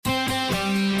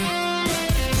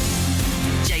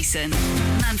Jason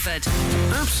Manford.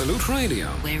 Absolute Radio.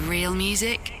 Where real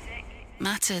music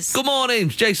matters. Good morning,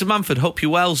 Jason Manford. Hope you're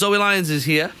well. Zoe Lyons is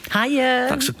here. Hiya.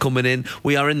 Thanks for coming in.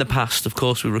 We are in the past, of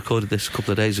course. We recorded this a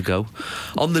couple of days ago.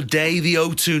 On the day the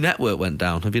O2 network went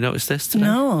down. Have you noticed this today?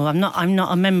 No, I'm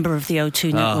not a member of the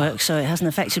O2 network, so it hasn't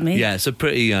affected me. Yeah, it's a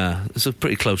pretty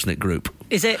close-knit group.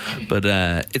 Is it? But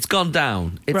it's gone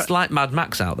down. It's like Mad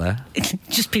Max out there.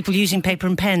 Just people using paper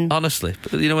and pen. Honestly.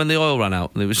 You know, when the oil ran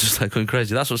out and it was just like going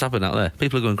crazy. That's what's happened out there.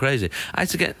 People are going crazy. I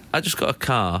just got a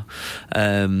car,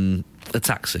 a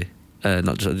taxi.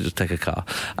 Not just take a car.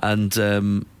 And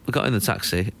we got in the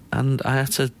taxi and I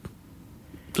had to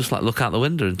just like look out the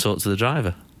window and talk to the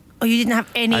driver. Oh, you didn't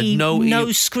have any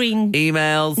no screen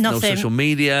emails, nothing. No social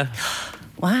media.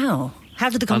 Wow. How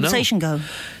did the conversation go?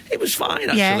 It was fine,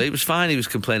 actually. Yeah. It was fine. He was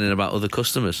complaining about other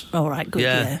customers. All right, good.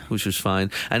 Yeah, which was fine.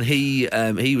 And he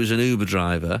was an Uber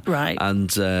driver. Right.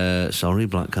 And sorry,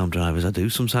 black cab drivers, I do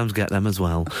sometimes get them as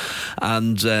well.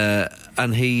 And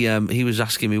he was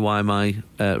asking me why my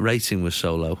rating was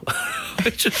so low.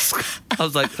 I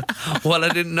was like, well, I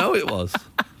didn't know it was.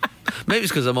 Maybe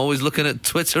it's because I'm always looking at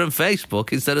Twitter and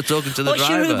Facebook instead of talking to the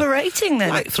driver. What's your Uber rating then?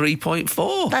 Like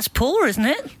 3.4. That's poor, isn't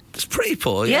it? It's pretty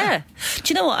poor, yeah.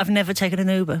 Do you know what? I've never taken an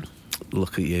Uber.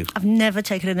 Look at you. I've never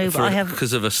taken an Uber.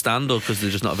 Because of a stand or because they're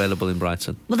just not available in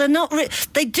Brighton? Well, they're not.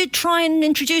 They did try and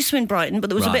introduce them in Brighton, but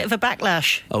there was a bit of a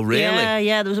backlash. Oh, really?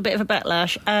 Yeah, there was a bit of a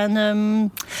backlash. And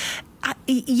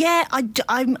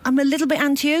I'm a little bit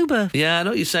anti-Uber. Yeah, I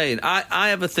know what you're saying. I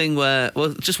have a thing where,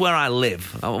 well, just where I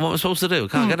live, what am I supposed to do? I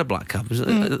can't get a black cab.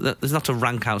 There's not a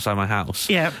rank outside my house.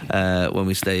 Yeah. When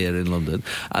we stay here in London,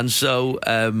 and so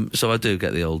I do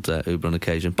get the old Uber on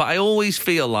occasion. But I always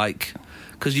feel like,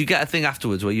 because you get a thing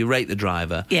afterwards where you rate the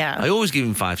driver. Yeah. I always give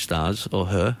him 5 stars, or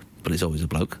her, but it's always a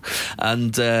bloke,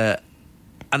 and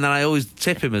then I always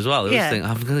tip him as well. I always think,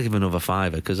 I'm going to give him another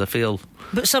 £5 because I feel.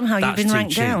 But somehow you've been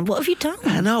ranked down. What have you done?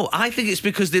 I know. I think it's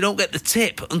because they don't get the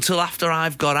tip until after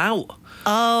I've got out.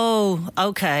 Oh,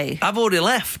 okay. I've already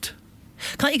left.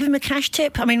 Can't you give him a cash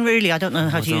tip? I mean, really, I don't know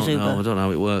how to use Uber. No, I don't know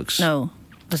how it works. No.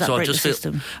 Does that break the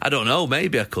system? I don't know.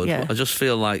 Maybe I could. Yeah. But I just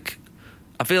feel like...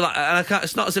 and I can't,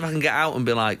 it's not as if I can get out and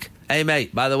be like, hey,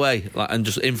 mate, by the way, and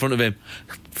just in front of him,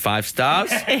 5 stars,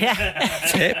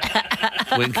 tip,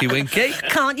 winky, winky.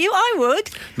 Can't you? I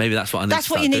would. Maybe that's what I need That's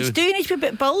what you need to do. You need to be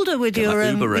a bit bolder with your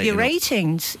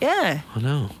ratings. Yeah. I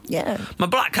know. Yeah. My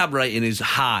black cab rating is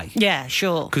high. Yeah,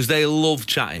 sure. Because they love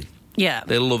chatting. Yeah.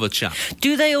 They love a chat.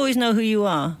 Do they always know who you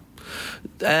are?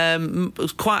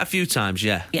 Quite a few times,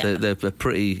 yeah. They're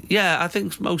pretty... Yeah, I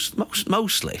think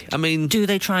mostly. I mean... Do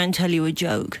they try and tell you a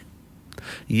joke?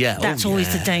 Yeah. That's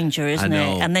always the danger, isn't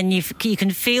it? And then you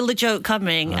can feel the joke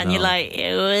coming and you're like...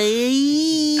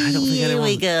 I don't think here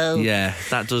we go. Yeah,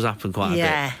 that does happen quite a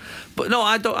bit. But no,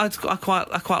 I don't. I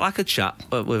quite like a chat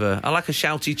with a. I like a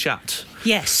shouty chat.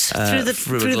 Yes, through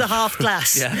the half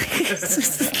glass. Yeah,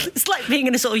 it's like being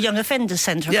in a sort of young offender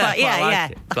centre. Yeah,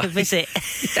 I could visit.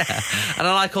 Yeah, and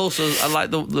I like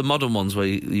the modern ones where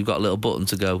you've got a little button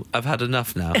to go. I've had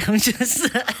enough now. I'm just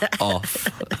off.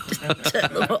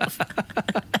 Turn them off.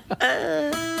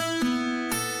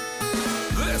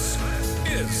 This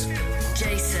is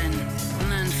Jason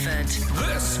Manford.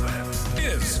 This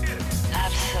is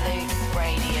Absolute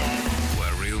Radio.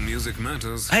 where real music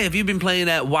matters. Hey, have you been playing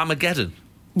Whamageddon?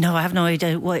 No, I have no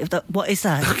idea. What is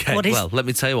that? Okay, well, let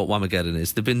me tell you what Whamageddon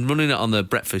is. They've been running it on the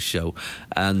breakfast show,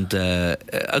 and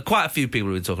quite a few people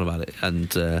have been talking about it.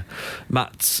 And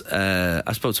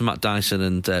I spoke to Matt Dyson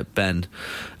and Ben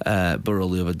Burrell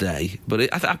the other day,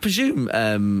 but I presume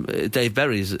Dave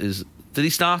Berry is. Did he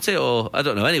start it, or I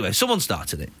don't know? Anyway, someone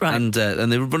started it, right? And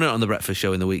they were running it on the breakfast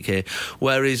show in the week here,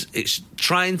 whereas it's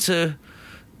trying to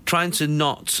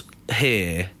not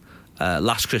hear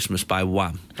Last Christmas by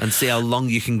Wham and see how long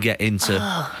you can get into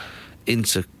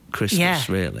Christmas,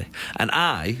 really. And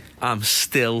I am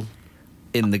still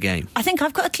in the game. I think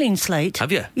I've got a clean slate.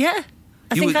 Have you? Yeah,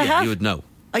 I think I have. You would know.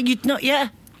 You'd not, yeah.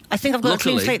 I think I've got a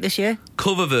clean slate this year.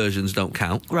 Cover versions don't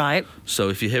count. Right. So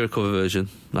if you hear a cover version,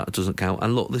 that doesn't count.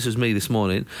 And look, this is me this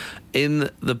morning in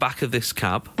the back of this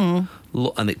cab.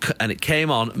 Look, and it came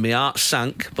on. My heart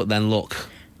sank, but then look.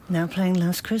 Now playing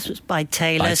Last Christmas by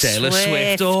Taylor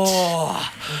Swift.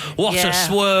 Oh, what a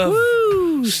swerve.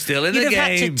 Woo. Still in the game. You'd have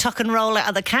had to tuck and roll out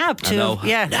of the cab too. I know.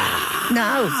 Yeah.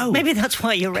 No. Maybe that's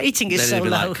why your rating is so low.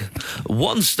 Like,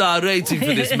 1-star rating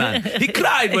for this man. He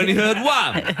cried when he heard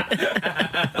Wham.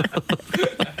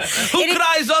 Who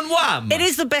cries on Wham? It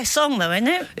is the best song, though, isn't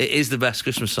it? It is the best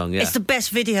Christmas song, yeah. It's the best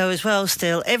video as well,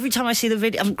 still. Every time I see the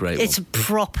video, it's a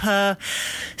proper,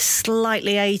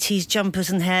 slightly 80s jumpers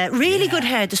and hair. Really good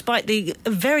hair, despite the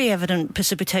very evident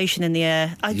precipitation in the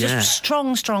air. Just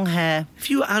strong hair. If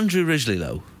you were Andrew Ridgeley,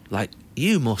 though,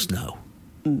 you must know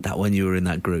that when you were in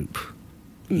that group,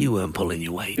 you weren't pulling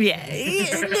your weight. Yeah.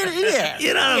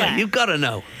 You know what I mean? You've got to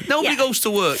know. Nobody goes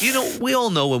to work. We all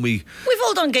know when we... We've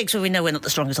all done gigs where we know we're not the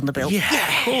strongest on the bill.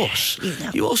 Yeah, of course.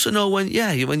 You also know when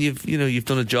you've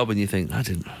done a job and you think, I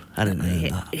didn't know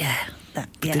that. Yeah.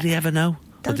 Did he ever know?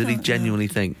 Or did he genuinely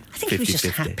think 50-50? I think he was just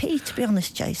happy, to be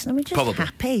honest, Jason. I mean, just Probably.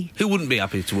 happy. Who wouldn't be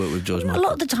happy to work with George Michael? A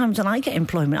lot of the times when I get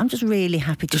employment, I'm just really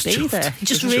happy to be there.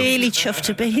 Just really chuffed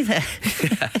to be there.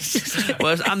 Yes.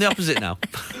 Whereas I'm the opposite now.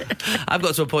 I've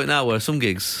got to a point now where some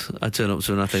gigs I turn up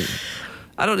to and I think,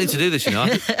 I don't need to do this, you know.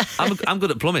 I'm good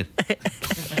at plumbing.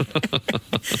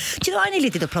 Do you know, I nearly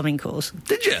did a plumbing course.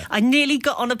 Did you? I nearly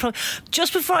got on a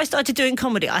just before I started doing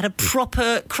comedy, I had a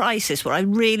proper crisis where I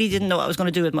really didn't know what I was going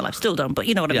to do with my life. Still don't, but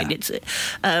you know what I mean. It's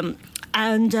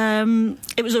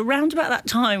it was around about that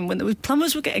time when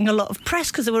plumbers were getting a lot of press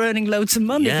because they were earning loads of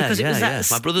money. Because it was that.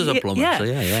 My brother's a plumber, so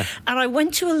yeah. And I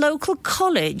went to a local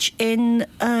college in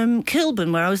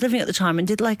Kilburn, where I was living at the time, and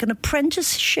did like an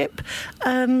apprenticeship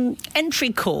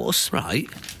entry course. Right.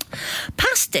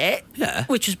 Passed it,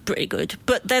 which was pretty good,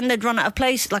 but then they'd run out of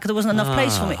place, like there wasn't enough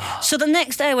place for me. So the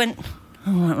next day I went,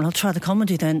 all right, well, I'll try the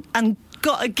comedy then, and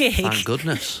got a gig. Thank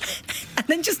goodness. And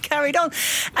then just carried on.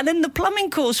 And then the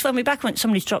plumbing course phoned me back and went,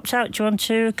 somebody's dropped out, do you want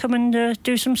to come and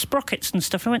do some sprockets and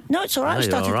stuff? I went, no, it's all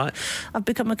right. All right. I've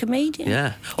become a comedian.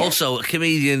 Yeah. Also, a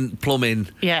comedian, plumbing,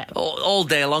 all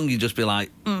day long you'd just be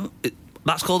like...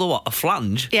 That's called a what? A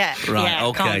flange? Yeah. Right, yeah,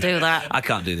 okay. Can't do that. I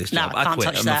can't do this job. I can't quit,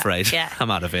 touch I'm that. afraid. Yeah.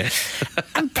 I'm out of here.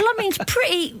 And plumbing's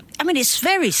pretty... I mean, it's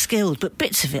very skilled, but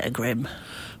bits of it are grim.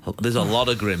 There's a lot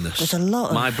of grimness. There's a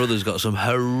lot. My brother's got some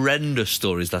horrendous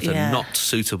stories that are not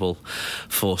suitable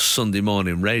for Sunday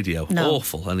morning radio. No.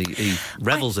 Awful, and he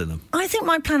revels in them. I think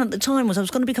my plan at the time was I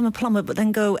was going to become a plumber, but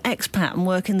then go expat and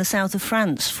work in the south of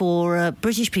France for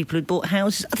British people who'd bought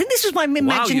houses. I think this was my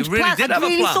imagined you really plan. did I have a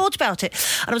really plan. thought about it.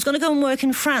 And I was going to go and work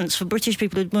in France for British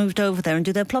people who'd moved over there and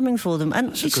do their plumbing for them.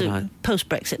 And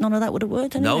post-Brexit, none of that would have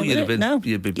worked anyway. No,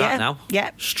 you'd be back now.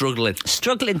 Yeah. Struggling.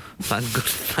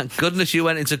 Thank goodness you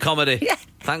went into comedy. Yeah.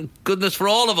 Thank goodness for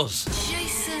all of us.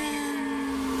 Jason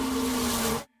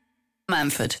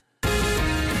Manford,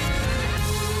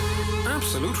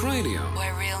 Absolute Radio.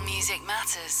 where real music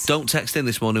matters. Don't text in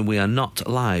this morning. We are not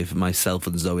live, myself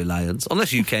and Zoe Lyons.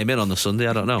 Unless you came in on the Sunday,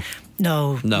 I don't know.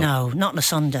 No, not on a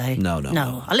Sunday.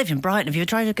 No. I live in Brighton. Have you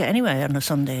tried to get anywhere on a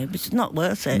Sunday? It's not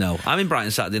worth it. No, I'm in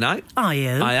Brighton Saturday night. Are you?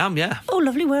 I am, yeah. Oh,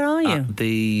 lovely. Where are you? At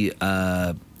the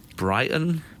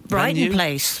Brighton venue?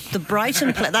 Place. The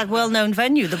Brighton place. That well-known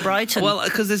venue, the Brighton. Well,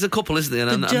 because there's a couple, isn't there?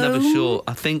 And I'm never sure.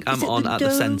 I think I'm on at the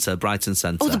centre, Brighton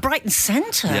Centre. Oh, the Brighton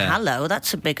Centre. Yeah. Hello,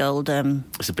 that's a big old...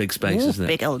 it's a big space, isn't it?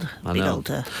 Big old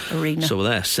arena. So we're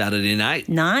there Saturday night.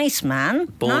 Nice, man.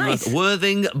 Bournemouth, nice.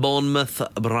 Worthing, Bournemouth,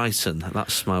 Brighton.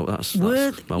 That's my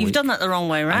You've week. done that the wrong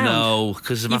way round. No,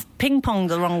 because you've ping-ponged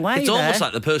the wrong way. It's almost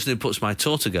like the person who puts my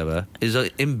tour together is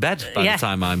in bed by the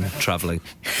time I'm travelling.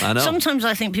 I know. Sometimes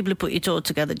I think people who put your tour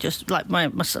together, just like my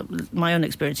own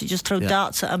experience, you just throw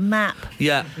darts at a map.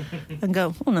 Yeah. And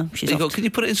go, oh no, she's off. Can you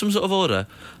put it in some sort of order?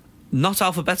 Not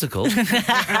alphabetical.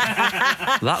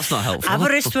 That's not helpful.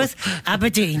 Aberystwyth,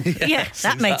 Aberdeen. Yes,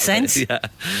 that makes sense. Yeah.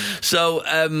 So,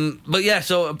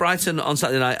 so Brighton on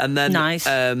Saturday night, and then nice.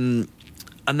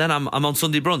 And then I'm on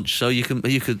Sunday brunch, so you can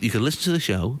listen to the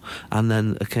show and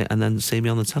then see me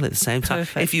on the telly at the same time.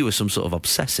 Perfect. If you were some sort of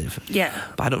obsessive,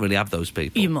 but I don't really have those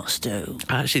people. You must do.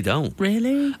 I actually don't.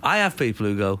 Really? I have people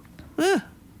who go,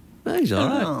 he's all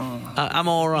right. I'm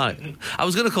all right. I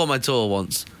was going to call my tour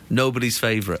once Nobody's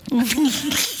Favourite.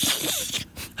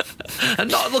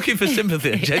 And not looking for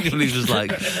sympathy, I genuinely was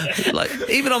like,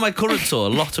 even on my current tour,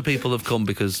 a lot of people have come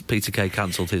because Peter Kay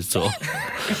cancelled his tour.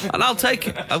 And I'll take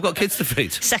it. I've got kids to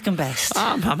feed. Second best.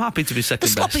 I'm happy to be second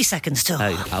best. The sloppy seconds tour.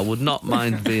 Hey, I would not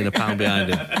mind being a pound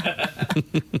behind him.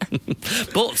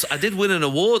 But I did win an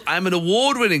award. I'm an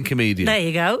award-winning comedian. There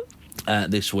you go.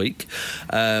 This week.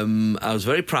 I was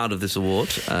very proud of this award.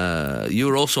 You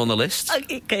were also on the list.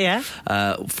 Yeah.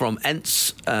 From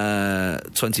ENT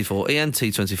 24,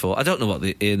 ENT 24. I don't know what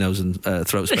the ear, nose and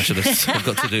throat specialists have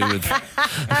got to do with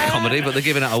comedy, but they're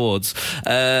giving out awards.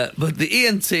 But the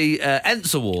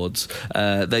ENTs Awards,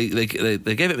 they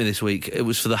gave it me this week. It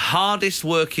was for the hardest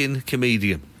working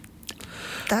comedian.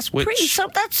 That's pretty.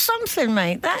 That's something,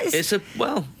 mate. That is. It's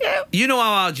yeah. Yeah. You know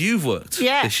how hard you've worked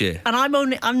this year, and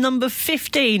I'm number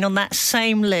 15 on that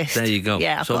same list. There you go.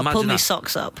 Yeah, I've got to pull my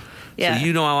socks up. Yeah. So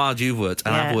you know how hard you've worked,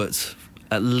 and I've worked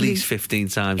at least 15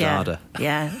 times harder.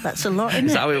 Yeah, that's a lot, isn't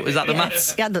it? Is that the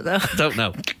maths? Yeah, I don't know. Don't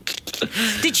know.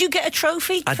 Did you get a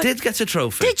trophy? I did get a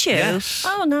trophy. Did you? Yes.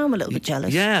 Oh, now I'm a little bit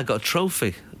jealous. Yeah, I got a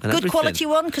trophy. And good everything. Quality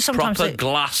one? Because sometimes proper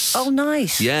glass. Oh,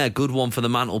 nice. Yeah, good one for the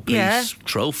mantelpiece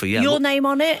trophy. Yeah, your name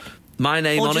on it? My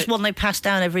name on it? Or just one they pass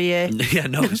down every year? Yeah,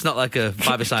 no, it's not like a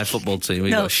five-a-side football team where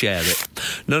you've got to share it.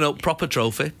 No, proper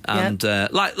trophy. And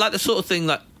like the sort of thing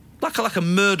like a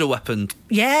murder weapon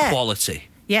quality.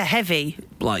 Yeah, heavy.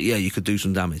 Like, you could do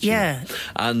some damage. Yeah. You know?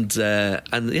 And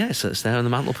so it's there on the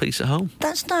mantelpiece at home.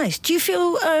 That's nice. Do you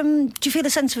feel a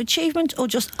sense of achievement or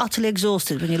just utterly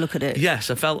exhausted when you look at it? Yes,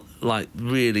 I felt like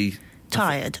really...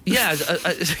 tired. Yeah,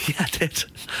 I did.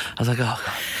 I was like, oh,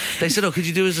 God. They said, could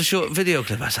you do us a short video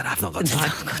clip? I said, I've not got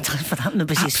time. I've not got time for that. I'm the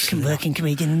busiest working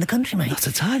comedian in the country, mate. Not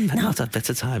a time. No. Not a bit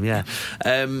of time, yeah.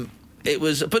 It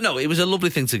was a lovely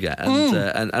thing to get,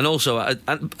 and also,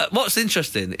 what's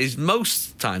interesting is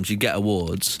most times you get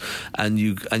awards, and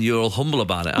you're all humble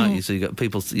about it, aren't you? So you get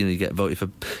people, you get voted for,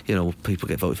 people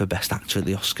get voted for best actor at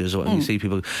the Oscars, or you see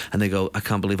people, and they go, I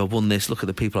can't believe I won this. Look at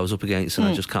the people I was up against, and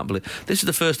I just can't believe this is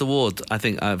the first award I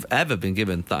think I've ever been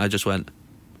given that I just went,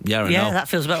 I know. That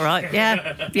feels about right.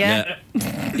 Yeah.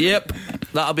 Yep,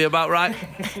 that'll be about right.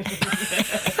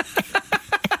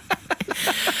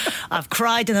 I've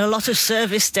cried in a lot of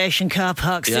service station car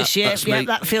parks this year. Yeah,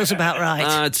 that feels about right.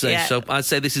 I'd say so. I'd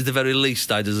say this is the very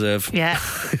least I deserve. Yeah.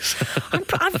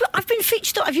 I've been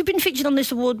featured. Have you been featured on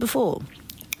this award before?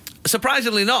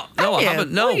 Surprisingly not. No, I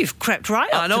haven't. No, you've crept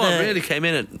right up. I know. I really came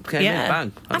in in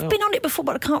bang. I've been on it before,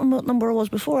 but I can't remember what number I was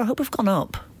before. I hope I've gone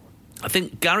up. I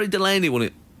think Gary Delaney won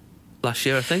it last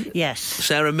year, I think. Yes.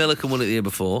 Sarah Millican won it the year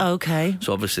before. Okay.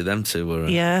 So obviously them two were...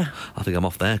 I think I'm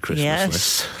off their Christmas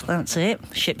list. That's it.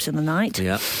 Ships in the night.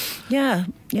 Yeah. Yeah.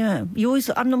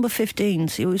 I'm number 15,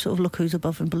 so you always sort of look who's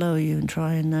above and below you and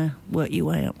try and work your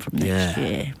way up from next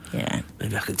year. Yeah.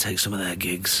 Maybe I can take some of their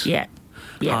gigs. Yeah.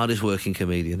 Hardest working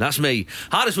comedian. That's me.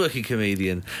 Hardest working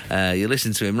comedian. You're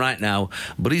listening to him right now,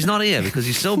 but he's not here because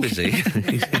he's so busy.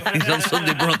 he's on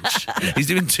Sunday brunch. He's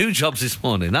doing 2 jobs this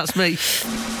morning. That's me.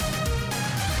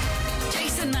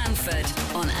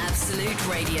 Manford on Absolute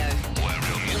Radio. Where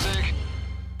real music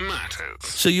matters.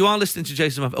 So you are listening to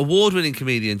Jason Manford, award-winning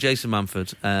comedian Jason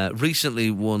Manford. Recently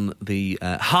won the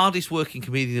Hardest Working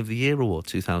Comedian of the Year award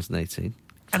 2018.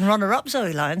 And runner-up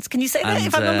Zoe Lyons. Can you say that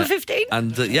if I'm number 15?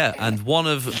 And one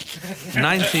of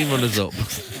 19 runners-up,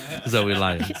 Zoe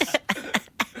Lyons.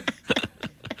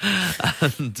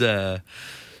 And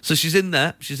so she's in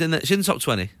there. She's in the top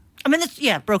 20. I'm in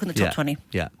broken the top 20.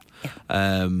 Yeah.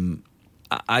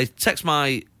 I text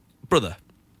my brother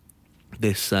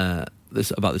this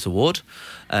about this award.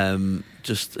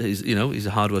 He's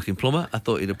a hard-working plumber. I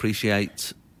thought he'd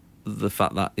appreciate the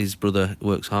fact that his brother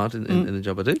works hard in the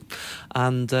job I do.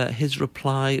 And his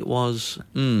reply was,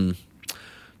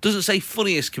 doesn't say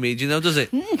funniest comedian though, does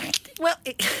it? Well,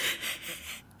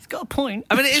 it's got a point.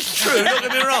 I mean, it is true, don't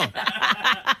get me wrong.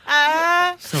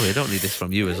 Sorry, I don't need this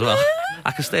from you as well. I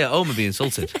can stay at home and be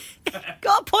insulted.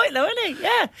 Got a point though, isn't he?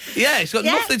 Yeah. Yeah, it's got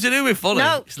nothing to do with funny.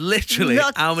 No, it's literally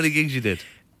how many gigs you did.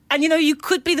 And you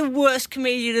could be the worst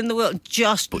comedian in the world,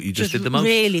 but you just did the most.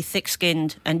 Really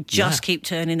thick-skinned and just keep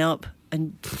turning up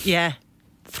and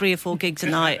 3 or 4 gigs a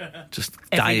night, just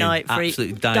every dying, night,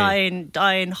 absolutely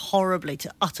dying horribly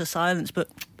to utter silence. But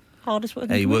hardest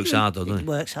working. He works hard, though, doesn't he? He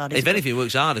works hard. If anything, he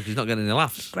works harder because he's not getting any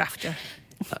laughs. Grafter.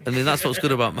 I mean, that's what's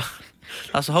good about.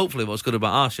 That's hopefully what's good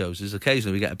about our shows is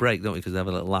occasionally we get a break, don't we? Because they have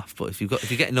a little laugh. But if you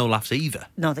get no laughs either,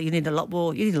 no, you need a lot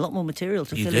more. You need a lot more material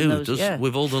to fill in those.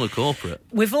 We've all done a corporate.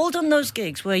 We've all done those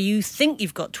gigs where you think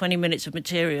you've got 20 minutes of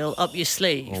material up your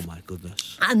sleeve. Oh my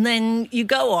goodness! And then you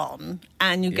go on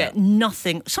and you get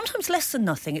nothing. Sometimes less than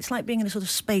nothing. It's like being in a sort of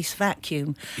space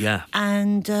vacuum. Yeah.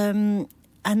 And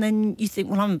then you think,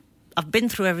 well, I've been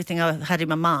through everything I had in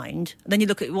my mind. And then you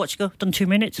look at your watch, you go, done 2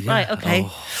 minutes, right? Okay.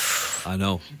 I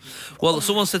know. Well,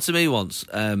 someone said to me once,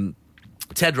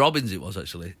 Ted Robbins it was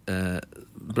actually,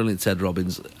 brilliant Ted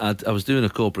Robbins. I was doing a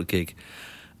corporate gig,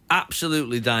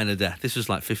 absolutely dying of death. This was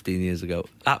like 15 years ago.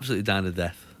 Absolutely dying of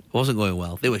death. It wasn't going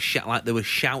well. They were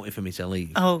shouting for me to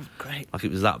leave. Oh, great! Like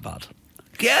it was that bad.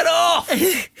 Get off!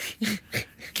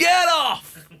 Get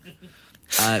off!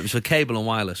 It was for Cable and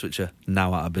Wireless, which are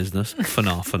now out of business for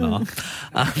now.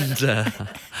 And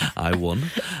I won.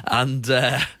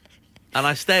 And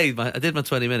I stayed. I did my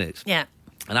 20 minutes. Yeah.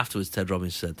 And afterwards, Ted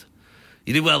Robbins said,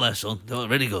 You did well there, son. Oh,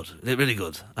 really good. You did really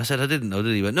good. I said, I didn't know, did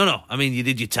he? He went, no, I mean, you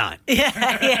did your time. Yeah.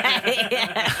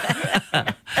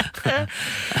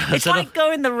 It's like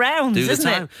going the rounds, isn't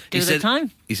it? Do the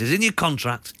time. He says, in your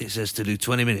contract, it says to do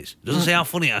 20 minutes. It doesn't say how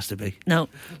funny it has to be. No.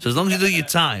 So as long as you do your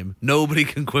time, nobody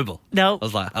can quibble. No. I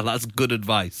was like, oh, that's good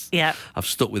advice. Yeah. I've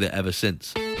stuck with it ever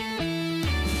since.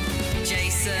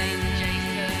 Jason.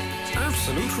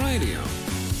 Absolute Radio,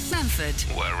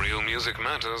 Manford. where real music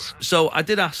matters. So I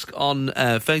did ask on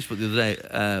Facebook the other day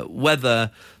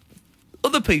whether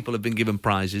other people have been given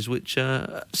prizes which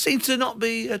seem to not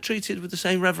be treated with the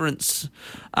same reverence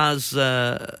as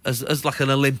like an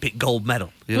Olympic gold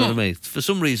medal. You know what I mean? For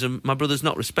some reason, my brother's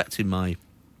not respecting my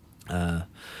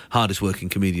hardest working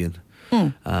comedian.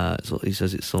 So he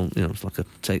says it's all, it's like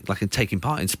a taking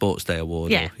part in Sports Day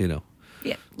award. Yeah. Or,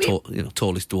 Yeah.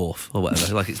 tallest dwarf or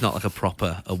whatever. Like it's not like a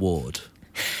proper award.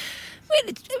 Well,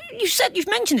 you've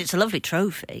mentioned it's a lovely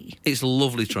trophy. It's a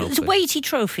lovely trophy. It's a weighty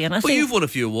trophy, and I But think you've won a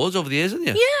few awards over the years, haven't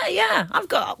you? Yeah. I've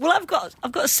got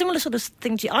a similar sort of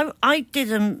thing to you. I did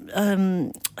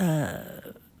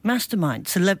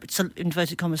mastermind,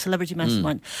 inverted commas, celebrity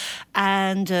mastermind,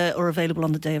 and or available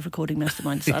on the day of recording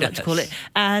mastermind, so I like to call it.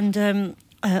 And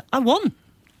I won.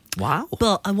 Wow.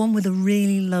 But I won with a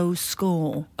really low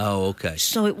score. Oh, okay.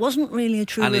 So it wasn't really a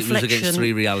true reflection. And it was against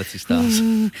 3 reality stars.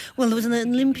 Well, there was an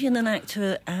Olympian, an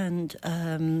actor, and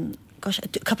a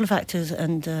couple of actors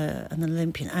and an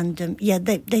Olympian. And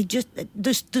they just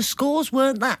the scores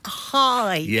weren't that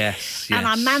high. Yes. And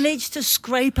I managed to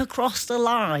scrape across the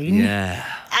line. Yeah.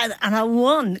 And I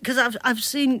won because I've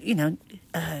seen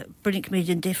brilliant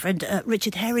comedian different.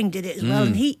 Richard Herring did it as well,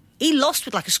 and he lost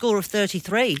with like a score of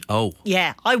 33. Oh.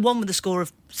 Yeah, I won with a score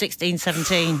of 16,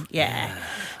 17. Yeah.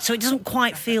 So it doesn't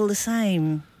quite feel the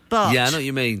same. But Yeah, I know what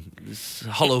you mean. It's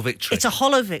a hollow victory. It's a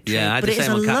hollow victory, Yeah, I had but the it is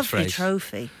same a on lovely catchphrase.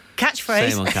 trophy.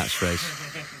 Catchphrase. Same on catchphrase.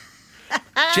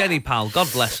 Jenny Powell,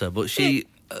 God bless her, but she...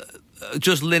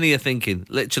 just linear thinking,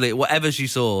 literally, whatever she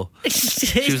saw.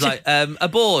 She was like, a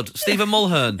board, Stephen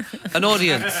Mulhern, an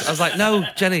audience. I was like, no,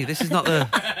 Jenny, this is not the...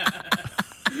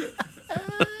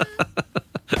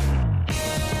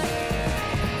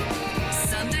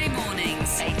 Sunday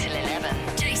mornings, 8 till 11.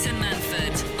 Jason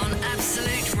Manford on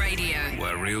Absolute Radio.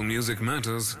 Where real music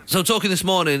matters. So talking this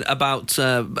morning about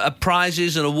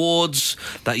prizes and awards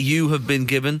that you have been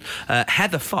given,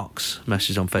 Heather Fox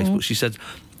messaged on Facebook. She said,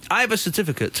 I have a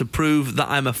certificate to prove that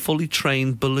I'm a fully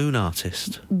trained balloon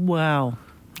artist. Wow.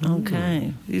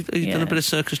 Okay. You've done a bit of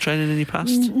circus training in your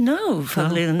past? No,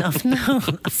 funnily enough, no.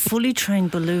 A fully trained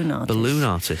balloon artist. Balloon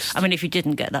artist. I mean, if you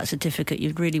didn't get that certificate,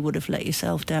 you really would have let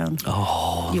yourself down.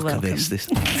 Oh, You're look welcome. at this.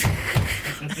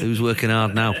 Who's working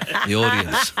hard now? The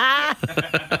audience.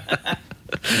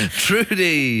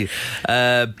 Trudy,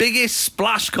 biggest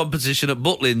splash competition at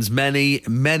Butlins many,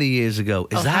 many years ago.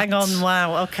 Hang on,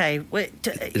 wow, okay. Wait,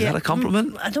 is that a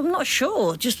compliment? I'm not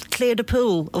sure. Just cleared a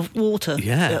pool of water.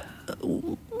 Yeah.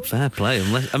 Fair play.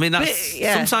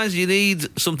 Sometimes you need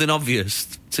something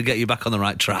obvious to get you back on the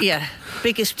right track. Yeah.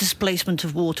 Biggest displacement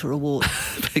of water award.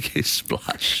 Biggest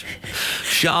splash.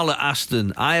 Charlotte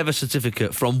Aston, I have a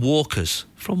certificate from Walkers.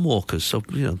 From Walkers, so,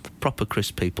 the proper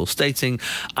crisp people, stating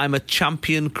I'm a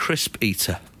champion crisp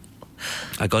eater.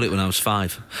 I got it when I was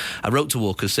 5. I wrote to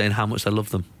Walkers saying how much I love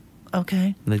them.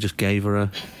 Okay. And they just gave her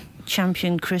a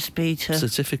champion crisp eater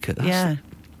certificate. Yeah.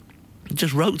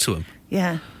 Just wrote to him.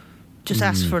 Yeah. Just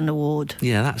asked for an award.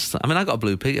 Yeah, I got a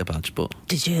Blue Peter badge, but...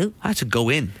 Did you? I had to go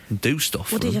in and do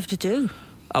stuff. What did you have to do?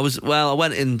 I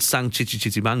went in and sang Chitty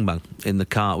Chitty Bang Bang in the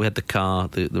car. We had the car,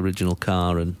 the original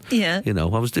car, and yeah.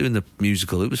 I was doing the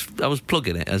musical. I was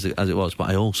plugging it as it was, but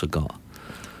I also got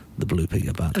the Blue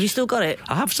Peter badge. Have you still got it?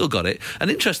 I have still got it. And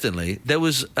interestingly, there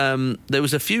was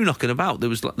a few knocking about. There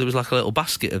was like a little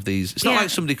basket of these. It's not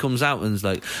like somebody comes out and is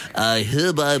like, I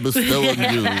hereby bestow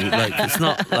on you. Like it's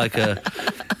not like a.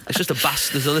 It's just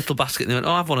a there's a little basket, and they went,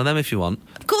 oh, have one of them if you want.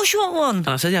 Of course you want one. And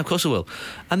I said, yeah, of course I will.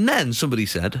 And then somebody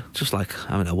said,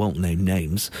 I won't name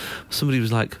names. Somebody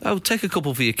was like, oh, take a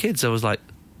couple for your kids. I was like,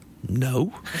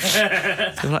 no.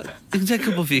 They were like, you can take a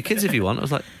couple for your kids if you want. I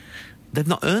was like, they've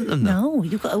not earned them, though. No,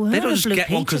 you've got to earn They don't a just Blue get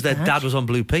one because Peter their dad was on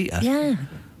Blue Peter. Yeah.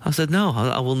 I said, no,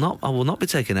 I will not be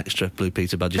taking extra Blue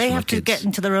Peter badges They for my have to kids. get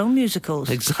into their own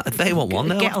musicals. Exactly. They want one.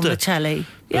 They'll Get have on to the telly.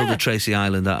 build a Tracy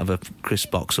Island out of a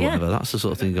crisp box or whatever. That's the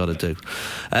sort of thing you got to do.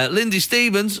 Lindy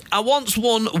Stevens, I once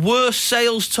won worst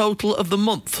sales total of the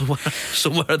month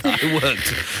somewhere that I worked,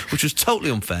 which was totally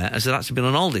unfair, as I'd actually been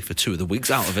on holiday for 2 of the weeks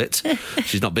out of it.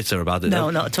 She's not bitter about it, No, though.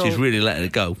 not at all. She's really letting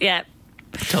it go. Yeah.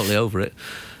 Totally over it.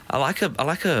 I like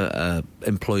a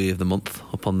employee of the month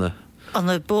up on the On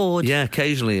the board. Yeah,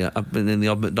 occasionally I've been in the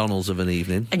odd McDonald's of an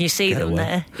evening. And you see them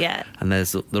there, yeah. And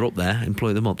they're up there,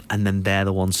 employee of the month, and then they're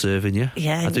the ones serving you.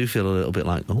 Yeah. I do feel a little bit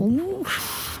like, oh.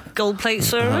 Gold plate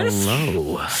service.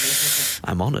 Hello.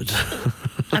 I'm honoured.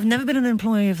 I've never been an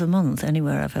employee of the month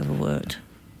anywhere I've ever worked.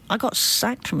 I got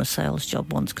sacked from a sales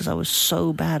job once because I was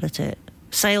so bad at it.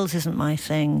 Sales isn't my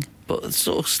thing. But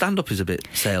sort of stand-up is a bit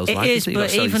sales-like. It is, isn't it?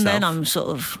 but even then I'm sort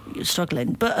of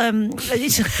struggling. But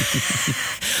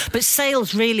but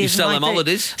sales really isn't my thing. You sell them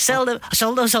holidays? I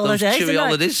sold those holidays. Those chewy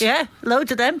holidays? Yeah,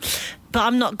 loads of them. But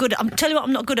I'm not good at... I'm telling you what,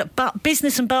 I'm not good at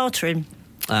business and bartering.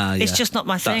 Yeah. It's just not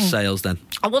my thing. That's sales then.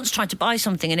 I once tried to buy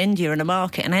something in India in a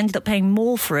market and I ended up paying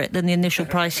more for it than the initial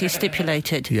price he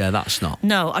stipulated. Yeah, that's not.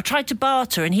 No, I tried to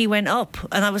barter and he went up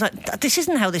and I was like, this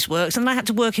isn't how this works. And I had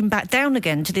to work him back down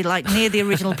again to near the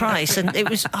original price, and it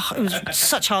was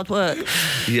such hard work.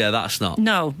 Yeah, that's not.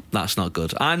 No. That's not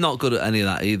good. I'm not good at any of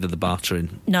that either, the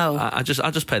bartering. No. I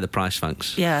just pay the price,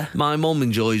 thanks. Yeah. My mum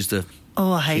enjoys the...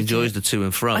 Oh, I hate it. She enjoys the to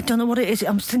and fro. I don't know what it is.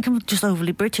 I think I'm just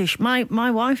overly British. My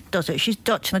wife does it. She's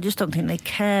Dutch, and I just don't think they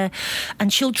care.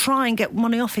 And she'll try and get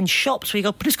money off in shops where you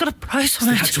go, but it's got a price on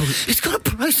it. It's got a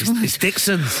price on it. It's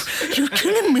Dixon's. You're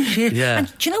killing me here. Yeah.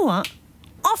 And do you know what?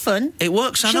 Often it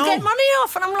works. She'll get money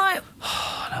off, and I'm like,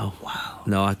 oh no, wow.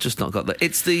 No, I've just not got that.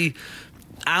 It's the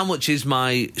how much is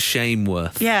my shame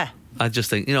worth? Yeah. I just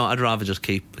think, I'd rather just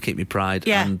keep my pride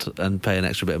and pay an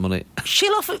extra bit of money.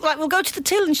 She'll offer, we'll go to the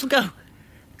till and she'll go,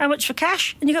 how much for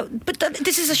cash? And you go, but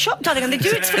this is a shop, darling, and they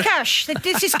do it for cash.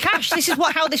 This is cash. This is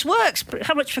how this works. But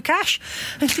how much for cash?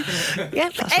 Yeah,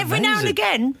 That's every amazing. now and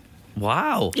again.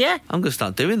 Wow. Yeah. I'm going to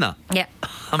start doing that. Yeah.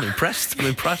 I'm impressed. I'm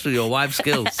impressed with your wife's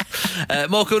skills.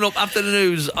 More coming up after the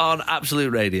news on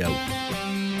Absolute Radio.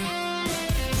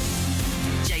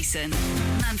 Jason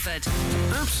Manford.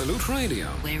 Absolute Radio.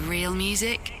 Where real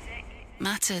music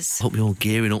matters. Hope you're all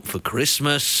gearing up for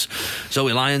Christmas.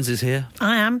 Zoe Lyons is here.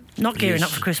 I am not gearing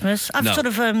up for Christmas. I've sort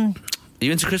of... Are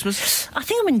you into Christmas? I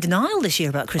think I'm in denial this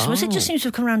year about Christmas. It just seems to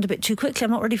have come around a bit too quickly.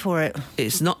 I'm not ready for it.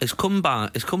 It's not. It's come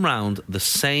round the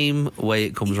same way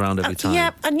it comes round every time.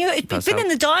 Yeah, I knew it. It's been in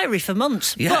the diary for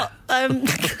months. Yeah. But,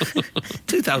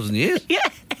 2,000 years. Yeah.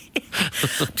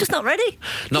 Just not ready.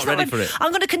 Not ready for it.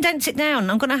 I'm going to condense it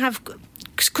down. I'm going to have...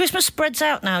 Christmas spreads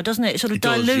out now, doesn't it? It sort of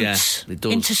dilutes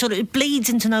into it bleeds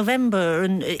into November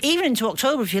and even into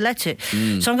October if you let it.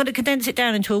 So I'm going to condense it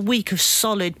down into a week of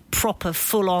solid, proper,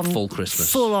 full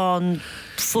Christmas, full on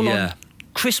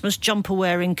Christmas jumper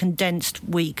wearing condensed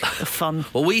week of fun.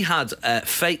 Well, we had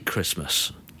fake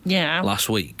Christmas. Yeah. Last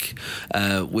week,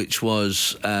 which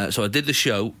was... so I did the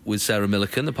show with Sarah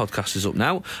Millican, the podcast is up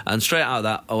now, and straight out of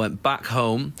that I went back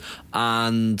home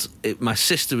and my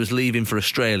sister was leaving for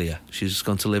Australia. She's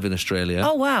gone to live in Australia.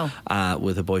 Oh, wow.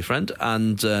 With her boyfriend,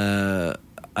 and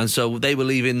so they were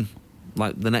leaving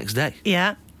like the next day.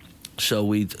 Yeah. So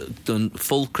we'd done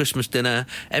full Christmas dinner.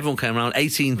 Everyone came around,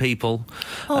 18 people.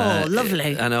 Oh,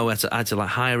 lovely. I know, I had to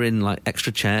hire in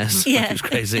extra chairs. Yeah. It was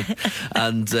crazy.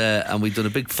 and we'd done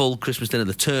a big full Christmas dinner,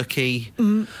 the turkey.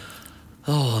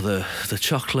 Oh, the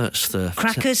chocolates, the...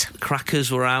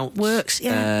 Crackers were out. Works,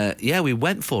 yeah. Yeah, we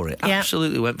went for it. Yeah.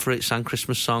 Absolutely went for it. Sang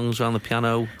Christmas songs around the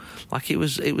piano. It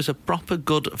was a proper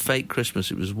good fake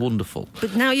Christmas. It was wonderful.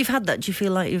 But now you've had that, do you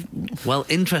feel like you've... Well,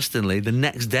 interestingly, the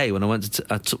next day when I went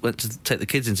to take the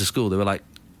kids into school, they were like,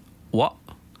 what?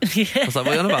 Yeah. I was like,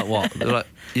 what are you on about, what? They were like,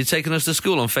 you're taking us to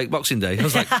school on fake Boxing Day? I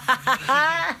was like,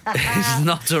 it's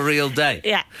not a real day.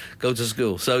 Yeah. Go to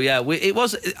school. So, yeah,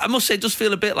 I must say, it does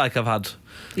feel a bit like I've had...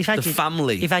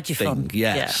 family. You've had your thing, fun.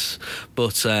 Yes. Yeah.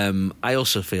 But I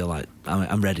also feel like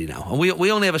I'm ready now. And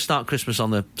we only ever start Christmas on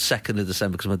the 2nd of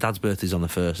December because my dad's birthday's on the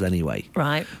 1st anyway.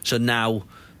 Right. So now,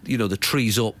 the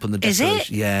tree's up and the decoration. Is it?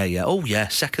 Yeah, yeah. Oh, yeah.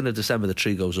 2nd of December, the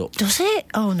tree goes up. Does it?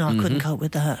 Oh, no, I couldn't cope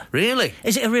with that. Really?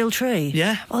 Is it a real tree?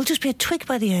 Yeah. Well, it'll just be a twig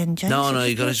by the end, James. No,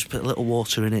 you've got to just put a little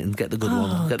water in it and get the good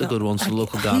one. Get the good ones to the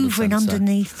local garden hoovering centre.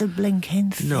 Underneath the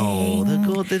blinking thing. No, they're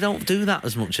good. They don't do that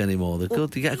as much anymore. They're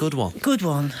good. You get a good one. Good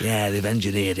one. Yeah, they've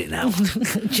engineered it now.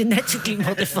 Genetically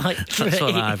modified tree. That's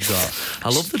what I've got. I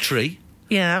love the tree.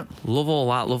 Yeah. Love all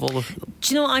that. Love all the...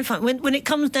 Do you know what I find? When it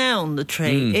comes down, the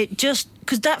tree, it just...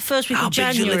 Because that first week of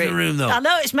January... How big's your living room, though? I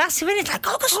know, it's massive, isn't it? It's like,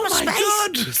 got some space. Oh, my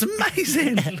God. It's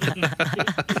amazing.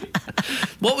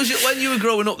 What was it when you were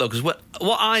growing up, though? Because what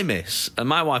I miss, and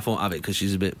my wife won't have it because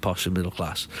she's a bit posh and middle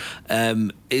class,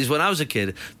 is when I was a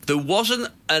kid, there wasn't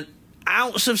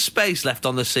ounce of space left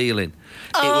on the ceiling.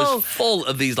 Oh. It was full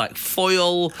of these like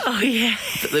foil. Oh yeah.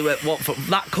 They went from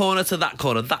that corner to that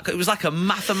corner. It was like a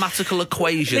mathematical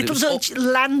equation. Little sort of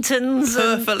lanterns.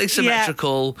 Perfectly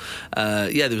symmetrical.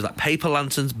 There was like paper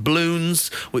lanterns, balloons,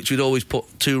 which we'd always put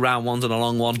 2 round ones and a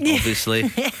long one, obviously.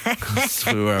 Because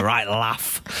we were a right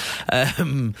laugh.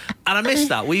 And I missed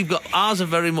that. Ours are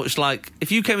very much like,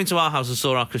 if you came into our house and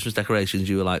saw our Christmas decorations,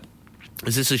 you were like,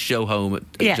 is this a show home at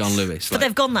Yes. John Lewis? But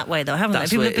they've gone that way, though, haven't they?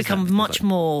 People have become much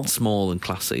more small and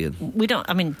classy.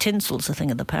 And tinsel's a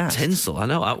thing of the past. Tinsel, I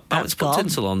know. I went to put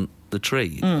tinsel on the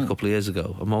tree a couple of years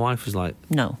ago, and my wife was like,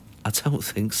 no. I don't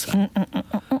think so.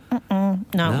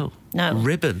 No.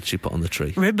 Ribbon she put on the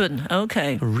tree. Ribbon,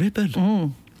 okay. A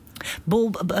ribbon.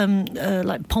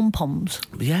 Like pom-poms.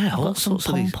 Yeah, I've all got some sorts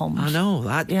of these. pom-poms. I know.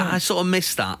 I sort of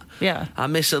miss that. Yeah. I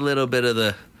miss a little bit of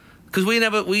the... Because when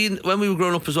we were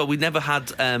growing up as well, we never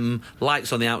had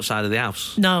lights on the outside of the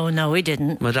house. No, we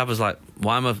didn't. My dad was like,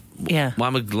 why am I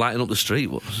lighting up the street?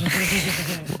 Well,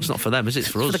 it's not for them, is it? It's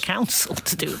for us. For the council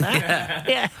to do that.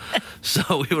 Yeah.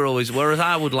 So we were always... Whereas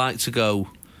I would like to go...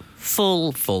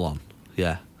 Full on,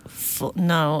 yeah.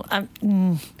 No.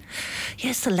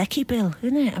 It's the lecky bill,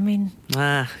 isn't it? I mean...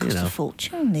 costs a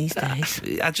fortune these days.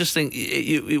 I just think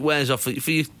it wears off for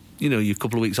you... your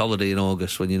couple of weeks holiday in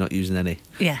August when you're not using any.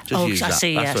 Yeah. Just use that. I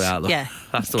see, That's yes. the way I look.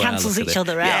 That's the way Cancels I look at each it.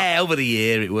 other out. Yeah, over the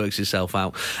year it works itself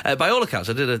out. By all accounts,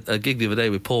 I did a gig the other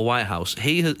day with Paul Whitehouse.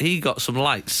 He got some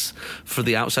lights for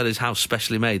the outside of his house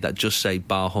specially made that just say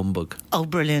bar humbug. Oh,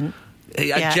 brilliant.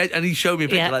 And he showed me a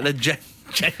picture like they're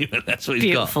genuine. That's what he's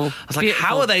Beautiful. got. I was like,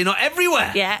 how are they not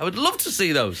everywhere? Yeah. I would love to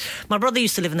see those. My brother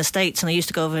used to live in the States, and I used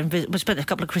to go over and visit. We spent a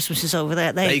couple of Christmases over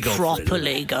there. They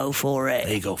properly go for it.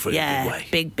 They go for it in a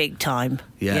big way. Big time.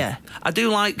 Yeah. I do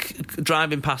like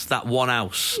driving past that one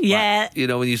house. Yeah. Like,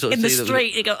 when you sort of in see the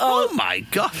street, you go, oh my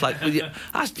God. Like, you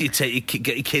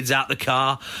get your kids out the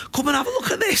car, come and have a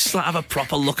look at this. Like, have a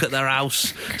proper look at their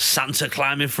house. Santa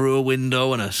climbing through a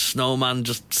window and a snowman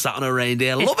just sat on a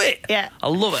reindeer. I love it. Yeah. I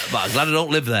love it, but I'm glad I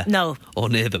don't live there. No. Or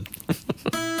near them.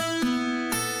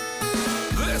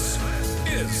 This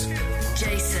is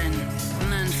Jason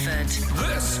Manford.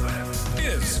 This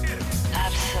is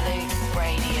Absolute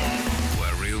Radio.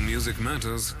 where real music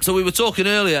matters. So we were talking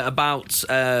earlier about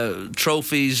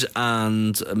trophies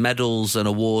and medals and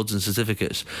awards and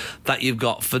certificates that you've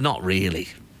got for not really.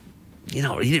 You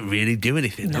didn't really do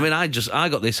anything. No. I mean, I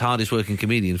got this hardest working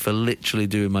comedian for literally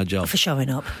doing my job. for showing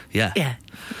up. Yeah.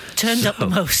 Turns up the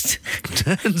most.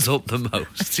 Turns up the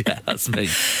most. Yeah, that's me. I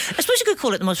suppose you could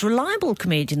call it the most reliable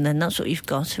comedian then. That's what you've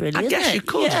got, really, I isn't guess it? you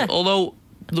could. Yeah. Although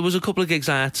there was a couple of gigs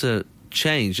I had to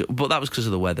change, but that was because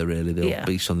of the weather, really. The old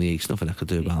beast on the east, nothing I could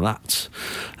do about that.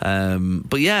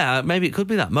 But yeah, maybe it could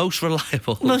be that. Most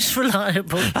reliable. Most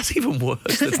reliable. That's even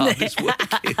worse than hardest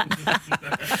working.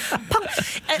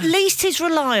 At least he's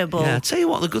reliable. Yeah, I tell you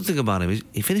what, the good thing about him is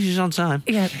he finishes on time.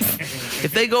 Yeah.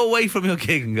 If they go away from your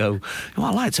gig and go, what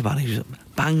I liked about him, he's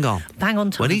bang on. Bang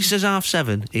on time. When he says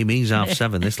 7:30, he means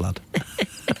 7:30, this lad.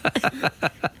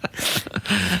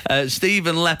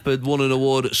 Stephen Leppard won an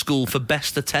award at school for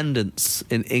best attendance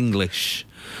in English.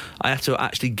 I had to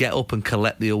actually get up and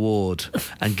collect the award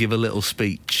and give a little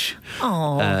speech.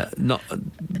 Oh. No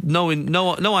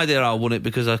idea how I won it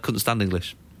because I couldn't stand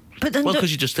English. But then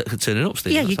Because you just turning up,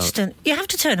 Steve. Yeah, you have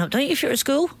to turn up, don't you, if you're at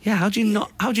school? Yeah, how do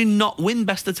you not win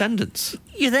best attendance?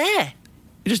 You're there.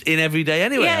 You're just in every day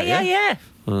anyway. Yeah.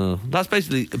 That's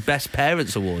basically the best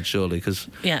parents award, surely, because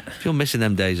if you're missing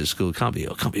them days at school, it can't be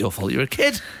your fault. You're a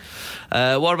kid.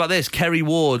 What about this? Kerry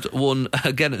Ward won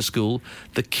again at school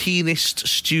the Keenest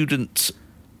Student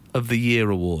of the Year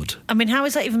award. I mean, how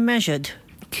is that even measured?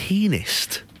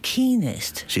 Keenest.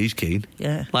 She's keen.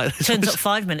 Yeah. Like, turns up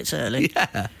 5 minutes early.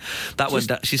 Yeah.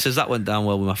 She says that went down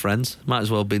well with my friends. Might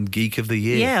as well have been Geek of the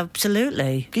Year. Yeah,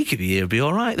 absolutely. Geek of the Year would be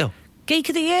all right, though. Geek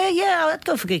of the Year? Yeah, I'd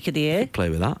go for Geek of the Year.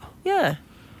 Play with that. Yeah.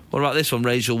 What about this one,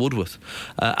 Rachel Woodworth?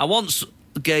 I once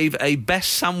gave a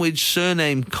Best Sandwich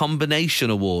Surname Combination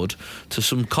award to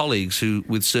some colleagues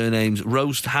with surnames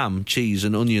Roast Ham, Cheese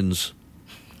and Onions.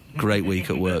 Great week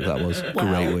at work, that was. Wow.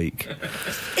 Great week.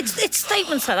 It's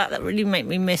statements like that really make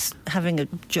me miss having a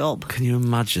job. Can you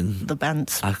imagine? The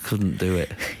bants. I couldn't do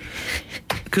it.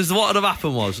 Because what had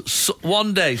happened was,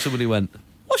 one day somebody went,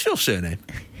 what's your surname?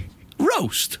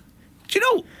 Roast. Do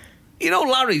you know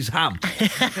Larry's ham?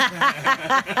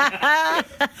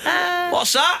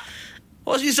 What's that?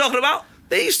 What's he talking about?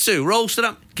 These two, roasted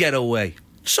ham. Get away.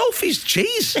 Sophie's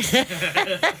cheese.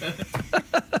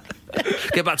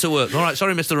 Get back to work. All right,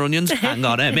 sorry, Mr. Onions. Hang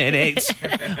on a minute.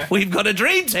 We've got a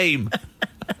dream team.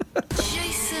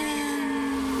 Jason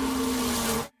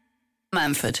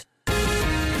Manford.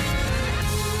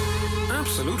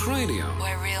 Absolute Radio.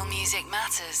 Where real music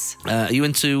matters. Are you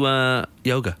into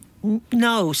yoga?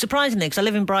 No, surprisingly, because I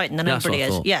live in Brighton and That's everybody what I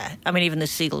is. thought. Yeah, I mean, even the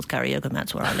seagulls carry yoga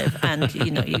mats where I live, and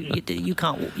you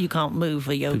can't move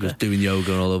for yoga. People doing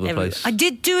yoga all over the place. I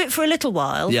did do it for a little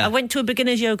while. Yeah. I went to a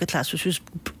beginner's yoga class, which was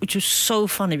so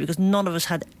funny because none of us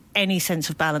had any sense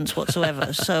of balance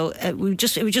whatsoever. So it was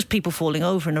just people falling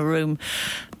over in a room.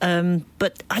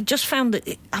 But I just found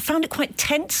it quite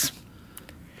tense.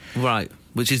 Right.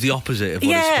 Which is the opposite of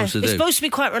what it's supposed to do. It's supposed to be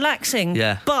quite relaxing.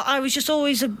 Yeah. But I was just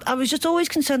always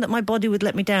concerned that my body would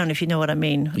let me down, if you know what I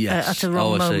mean. Yes. At the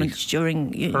wrong I see. moments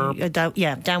during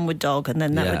downward dog, and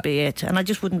then that would be it. And I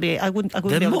just wouldn't be. I wouldn't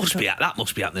be able to. That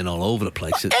must be happening all over the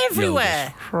place.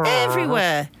 Everywhere.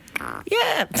 Everywhere.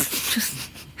 Yeah.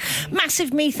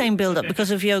 Massive methane build-up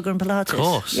because of yoga and Pilates. Of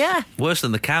course. Yeah. Worse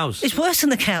than the cows. It's worse than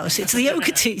the cows. It's the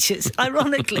yoga teachers,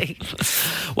 ironically.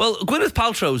 Well, Gwyneth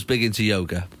Paltrow's big into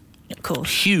yoga. Of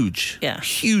course. Huge. Yeah.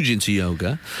 Huge into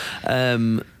yoga.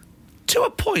 To a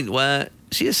point where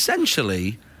she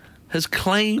essentially has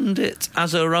claimed it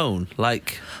as her own.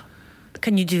 Like...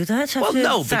 Can you do that? Well,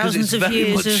 no, because it's very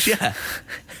years much... Yeah.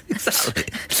 Exactly.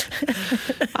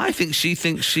 I think she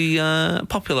thinks she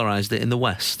popularised it in the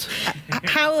West.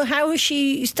 How is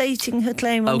she stating her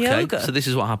claim on yoga? So this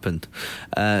is what happened.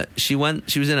 She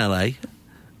was in LA.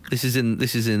 This is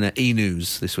in E!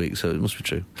 News this week, so it must be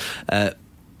true.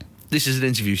 This is an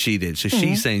interview she did. So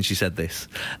she's saying she said this.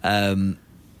 Gwyneth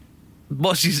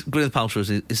Paltrow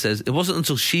says, it wasn't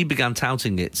until she began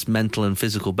touting its mental and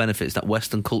physical benefits that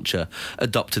Western culture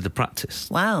adopted the practice.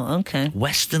 Wow, okay.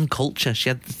 Western culture. She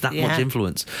had that much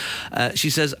influence. She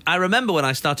says, I remember when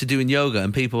I started doing yoga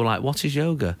and people were like, what is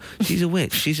yoga? She's a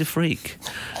witch. She's a freak.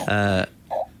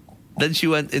 Then she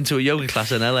went into a yoga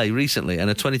class in LA recently, and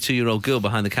a 22-year-old girl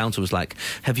behind the counter was like,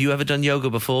 have you ever done yoga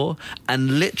before?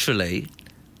 And literally...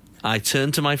 I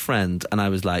turned to my friend and I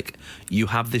was like, you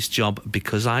have this job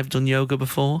because I've done yoga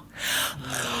before?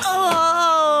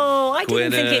 Oh, I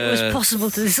didn't think it was possible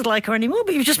to dislike her anymore,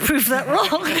 but you just proved that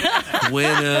wrong.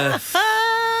 Gwyneth.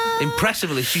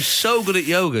 Impressively, she's so good at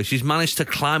yoga, she's managed to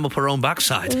climb up her own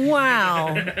backside.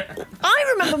 Wow.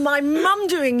 I remember my mum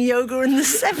doing yoga in the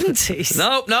 70s.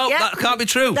 No, that can't be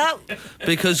true. No.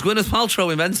 Because Gwyneth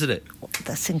Paltrow invented it.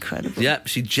 That's incredible. Yep,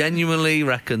 she genuinely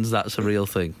reckons that's a real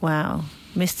thing. Wow.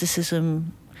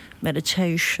 Mysticism,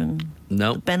 meditation,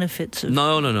 No. the benefits of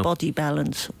No. body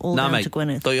balance, all down mate, to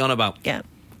Gwyneth. What are you on about? Yeah.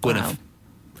 Gwyneth.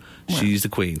 Wow. She's the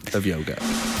queen of yoga.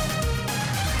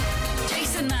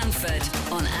 Jason Manford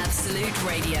on Absolute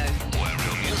Radio. Where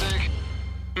real music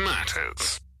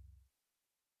matters.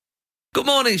 Good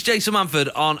morning, it's Jason Manford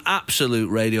on Absolute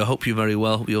Radio. Hope you're very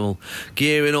well. Hope you're all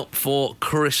gearing up for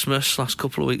Christmas. Last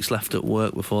couple of weeks left at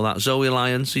work before that. Zoe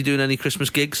Lyons, are you doing any Christmas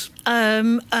gigs?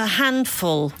 A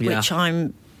handful, Yeah. which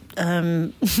I'm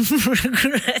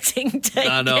regretting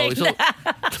taking. I know. It's all...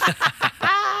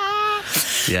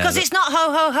 Because it's not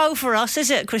ho-ho-ho for us, is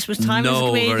it, at Christmas time as a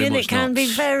No, very comedian? much It can not. be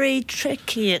very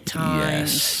tricky at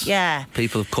times. Yes. Yeah.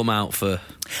 People have come out for...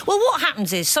 Well, what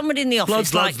happens is somebody in the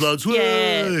office Lads, likes...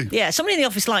 way! Yeah, somebody in the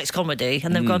office likes comedy,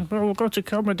 and they've gone, well, we'll go to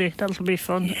comedy, that'll be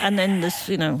fun. And then there's,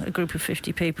 a group of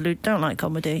 50 people who don't like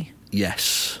comedy.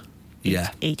 Yes.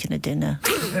 Yeah. Eating a dinner.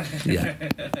 Yeah.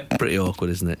 Pretty awkward,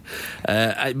 isn't it?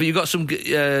 But you got some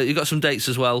dates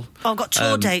as well. Oh, I've got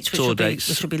tour dates, which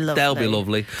will be lovely. They'll be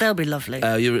lovely. They'll be lovely.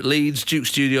 You're at Leeds, Duke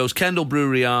Studios, Kendal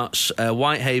Brewery Arts,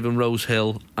 Whitehaven, Rose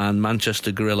Hill and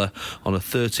Manchester Gorilla on the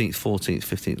 13th, 14th,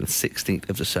 15th and 16th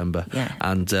of December. Yeah.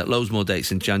 And loads more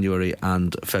dates in January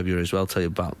and February as well. I'll tell you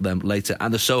about them later.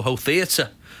 And the Soho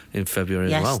Theatre in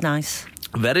February as well. Yes, nice.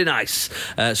 Very nice.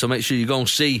 So make sure you go and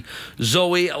see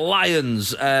Zoe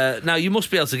Lyons. Now, you must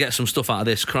be able to get some stuff out of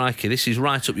this. Crikey, this is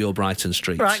right up your Brighton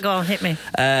street. Right, go on, hit me.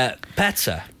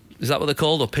 Peta. Is that what they're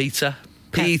called? Or Peta?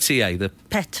 P-E-T-A. The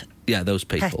Pet. Yeah, those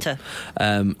people. Peta.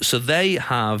 So they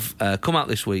have come out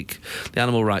this week, the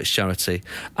animal rights charity,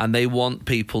 and they want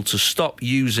people to stop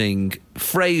using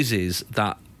phrases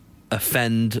that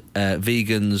offend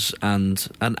vegans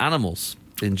and animals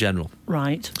in general.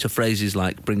 Right. So phrases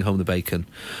like "bring home the bacon"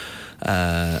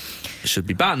 should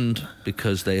be banned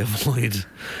because they avoid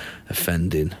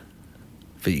offending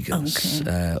vegans.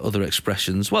 Okay. Other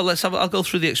expressions. Well, I'll go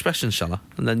through the expressions, shall I?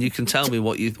 And then you can tell me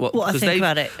what I think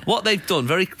about it. What they've done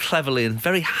very cleverly and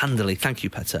very handily. Thank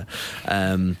you, Peta.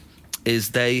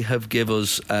 Is they have give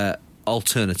us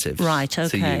alternatives. Right. To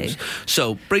Okay. use.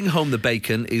 So "bring home the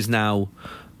bacon" is now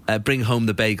 "bring home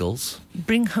the bagels."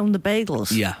 Bring home the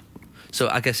bagels. Yeah. So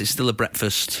I guess it's still a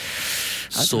breakfast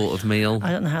sort of meal.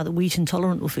 I don't know how the wheat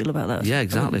intolerant will feel about that. Yeah,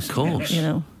 exactly, of course. You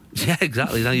know. Yeah,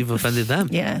 exactly. Now you've offended them.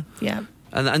 Yeah.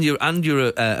 And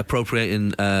you're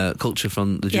appropriating culture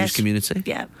from the Jewish community.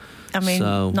 Yeah. I mean,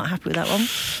 not happy with that one.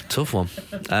 Tough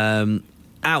one.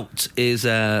 Out is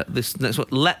this next one.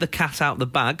 Let the cat out the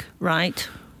bag. Right.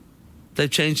 They've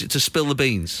changed it to spill the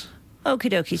beans.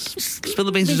 Okie dokie. Spill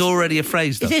the beans is already a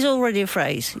phrase, though. It is already a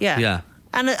phrase, yeah. Yeah.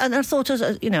 And I thought,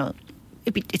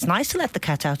 it's nice to let the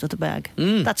cat out of the bag.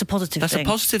 That's a positive thing. That's a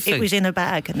positive thing. It was in a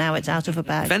bag, and now it's out of a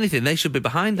bag. If anything, they should be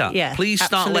behind that. Yeah, Please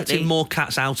start absolutely. letting more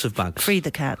cats out of bags. Free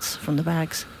the cats from the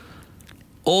bags.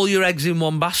 All your eggs in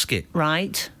one basket.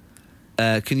 Right.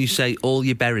 Can you say all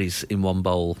your berries in one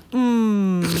bowl?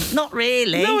 Not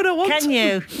really. No, I don't want Can to.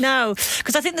 you? No.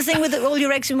 Because I think the thing with all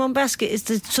your eggs in one basket is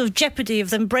the sort of jeopardy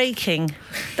of them breaking.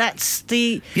 That's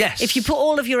the... Yes. If you put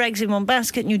all of your eggs in one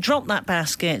basket and you drop that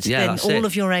basket, Yeah, then that's all it.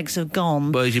 of your eggs are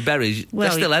gone. Whereas your berries,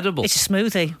 they're still edible. It's a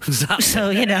smoothie. Exactly.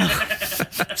 So,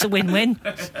 it's a win-win.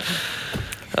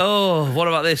 Oh, what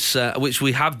about this, which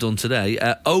we have done today?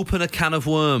 Open a can of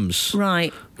worms.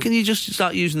 Right. Can you just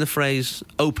start using the phrase,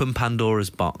 open Pandora's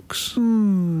box?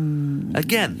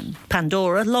 Again.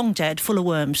 Pandora, long dead, full of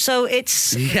worms. So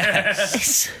it's...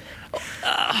 Yes.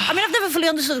 I mean, I've never fully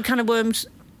understood the can of worms.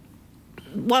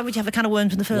 Why would you have a can of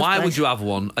worms in the first place? Why would you have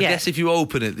one? I guess if you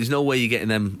open it, there's no way you're getting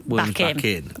them worms back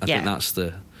in. I think that's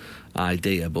the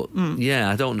idea, but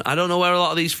I don't know where a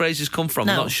lot of these phrases come from.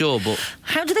 No. I'm not sure, but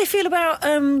how do they feel about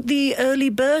the early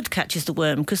bird catches the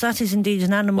worm? Because that is indeed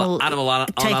an animal. Animal on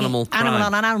animal crime.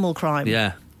 Animal on animal crime.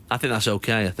 Yeah. I think that's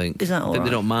okay, I think. Is that all I think right?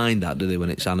 they don't mind that, do they, when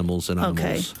it's animals and animals?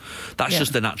 Okay. That's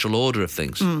just the natural order of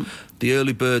things. The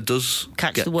early bird does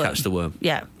Catch the worm.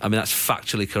 Yeah. I mean, that's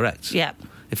factually correct. Yeah.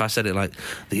 If I said it like,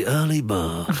 the early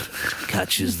bird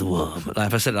catches the worm. Like,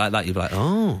 if I said it like that, you'd be like,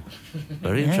 oh,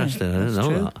 very interesting. I didn't know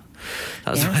true. that.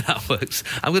 That's the way that works.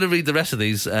 I'm going to read the rest of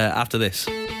these after this.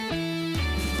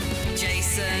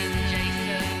 Jason.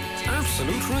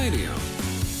 Absolute Radio,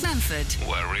 Manford.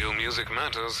 where real music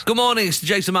matters. Good morning, it's the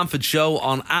Jason Manford Show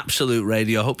on Absolute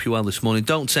Radio. Hope you're well this morning.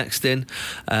 Don't text in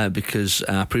because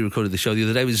I pre-recorded the show the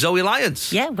other day with Zoe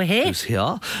Lyons. Yeah, we're here. Who's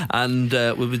here. And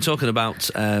we've been talking about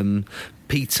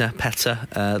Peta,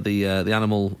 the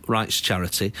animal rights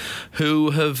charity,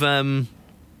 who have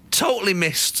totally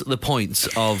missed the point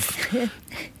of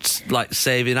like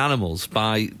saving animals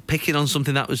by picking on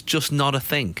something that was just not a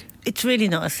thing. It's really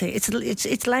not a thing.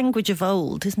 It's language of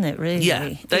old, isn't it? Really.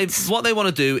 Yeah. What they want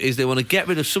to do is they want to get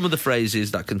rid of some of the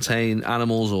phrases that contain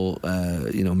animals or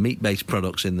meat-based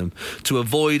products in them to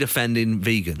avoid offending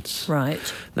vegans. Right.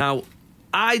 Now,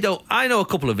 I know a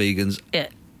couple of vegans. Yeah.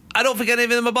 I don't think any of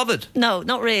them are bothered. No,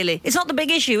 not really. It's not the big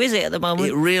issue, is it, at the moment?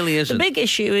 It really isn't. The big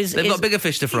issue is... They've got bigger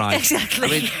fish to fry. Exactly.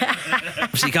 I mean,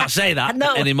 so you can't say that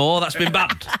anymore. That's been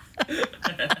banned.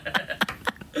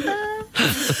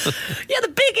 Yeah,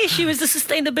 the big issue is the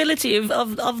sustainability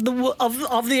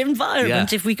of the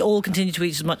environment. Yeah. If we all continue to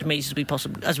eat as much meat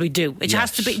as we do, it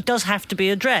does have to be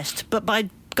addressed. But by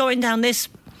going down this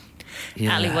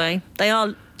alleyway, they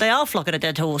are flogging a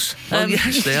dead horse. Well,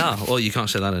 yes, they are. Well, you can't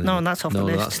say that anymore. No, that's off the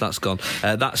list. That's gone.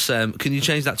 Can you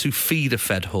change that to feed a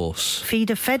fed horse?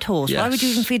 Feed a fed horse? Yes. Why would you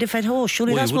even feed a fed horse?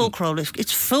 Surely Well, that's you wool crow.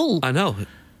 It's full. I know.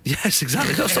 Yes,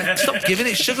 exactly. Stop giving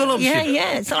it sugar lumps.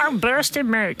 Yeah. It's our bursting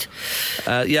mate.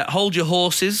 Hold your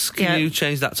horses. Can you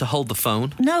change that to hold the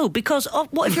phone? No, because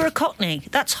what if you're a Cockney?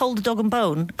 That's hold the dog and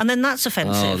bone, and then that's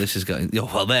offensive. Oh, this is going...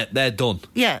 well, they're done.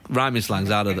 Yeah. Rhyming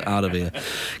slang's out of here.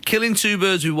 Killing two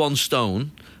birds with one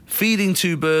stone. Feeding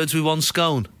two birds with one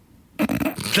scone.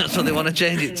 That's what they want to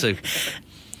change it to.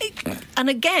 And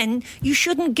again, you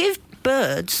shouldn't give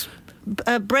birds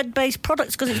bread-based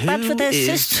products because it's bad for their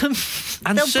system.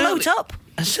 And they'll bloat up.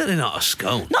 And certainly not a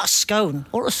scone. Not a scone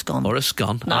or a scone. Or a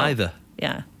scone, No. either.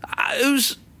 Yeah.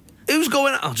 Who's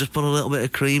going... I'll just put a little bit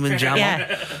of cream and jam on.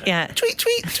 Yeah. Tweet,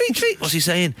 tweet, tweet, tweet. What's he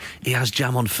saying? He has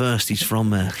jam on first. He's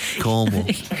from Cornwall.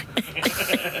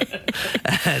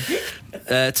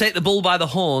 Take the bull by the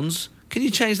horns. Can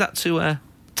you change that to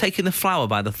taking the flower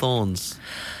by the thorns?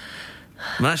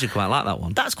 I actually quite like that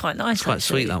one. That's quite nice. It's quite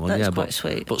sweet, that one. That's quite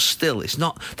sweet. But still, it's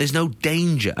not. There's no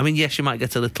danger. I mean, yes, you might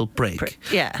get a little prick.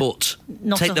 Yeah. But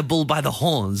take the bull by the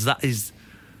horns. That is...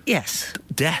 Yes.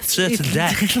 Death, certain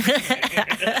death.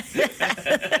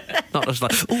 Not just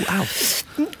like, oh, ow.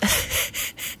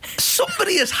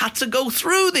 Somebody has had to go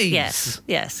through these.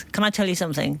 Yes. Can I tell you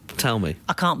something? Tell me.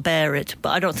 I can't bear it, but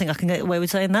I don't think I can get away with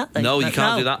saying that. No, you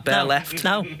can't do that. Bear left.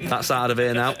 No. That's out of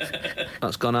here now.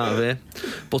 That's gone out of here.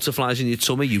 Butterflies in your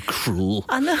tummy, you cruel.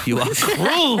 I know. You are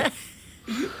cruel.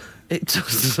 It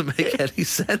just doesn't make any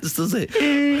sense, does it?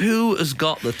 Who has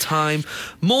got the time?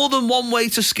 More than one way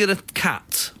to skin a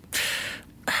cat.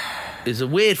 is a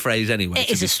weird phrase anyway.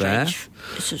 It's a strange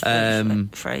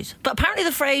phrase. But apparently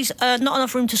the phrase "not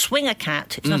enough room to swing a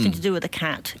cat" it's nothing to do with a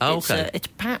cat. Oh, okay.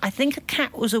 I think a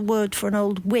cat was a word for an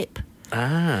old whip.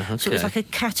 Ah, okay. So it was like a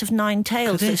cat of 9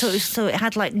 tails. So it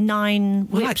had like 9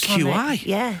 whips like QI. on it.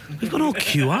 Yeah. We've got all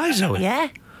QI, Zoe. Yeah.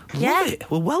 Love it.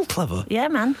 We're well clever. Yeah,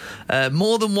 man.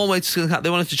 More than one way to skin a cat. They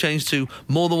wanted to change to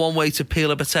more than one way to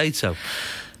peel a potato.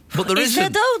 But there isn't. Is there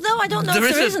though? No, I don't know if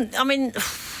there isn't. I mean...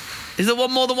 Is there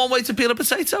more than one way to peel a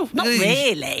potato? Not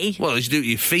really. Well, you do it with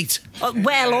your feet.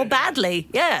 Well or badly,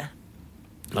 yeah.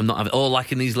 I'm not having... Or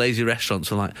like in these lazy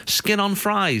restaurants, I'm like, skin on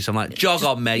fries. I'm like, jog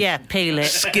on, mate. Yeah, peel it.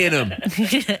 Skin them.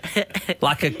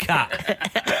 Like a cat.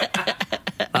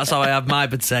 That's how I have my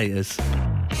potatoes.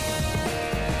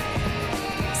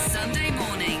 Sunday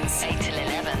mornings, 8 till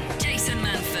 11. Jason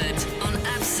Manford on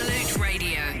Absolute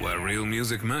Radio. Where real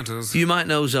music matters. You might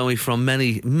know Zoe from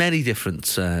many different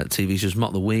TV shows,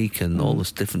 Mock the Week and all the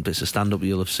different bits of stand-up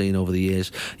you'll have seen over the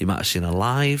years. You might have seen her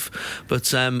live.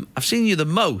 But I've seen you the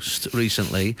most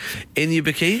recently in your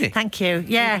bikini. Thank you.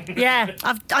 Yeah.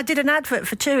 I did an advert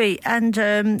for TUI and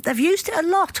they've used it a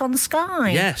lot on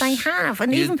Sky. Yes. They have.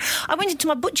 And even I went into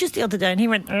my butcher's the other day and he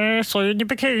went, saw you in your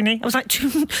bikini. I was like,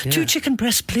 two chicken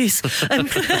breasts, please.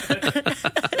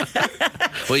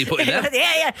 What are you putting there?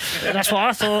 Yeah. That's what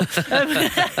I thought.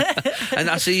 And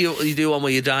I see you do one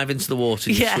where you dive into the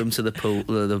water, you swim to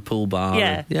the pool bar.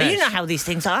 Yeah. You know how these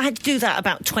things are. I had to do that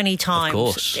about 20 times. Of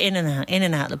course. In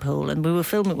and out of the pool. And we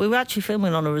were actually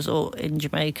filming on a resort in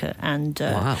Jamaica. And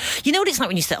wow. You know what it's like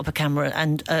when you set up a camera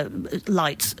and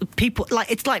lights? People,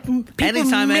 like, it's like people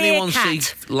anytime anyone meerkat.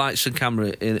 sees lights and camera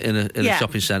in a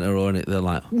shopping centre or in it, they're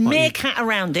like... Meerkat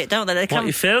around it, don't they? They What,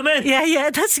 you filming? Yeah,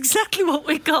 that's exactly what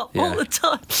we got all the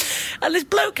time. And this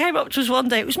bloke came up to us one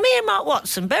day. It was me and Mark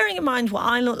Watson, bearing in mind what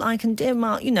I look like and dear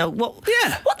Mark, you know, what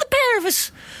the pair of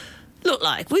us look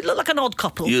like. We look like an odd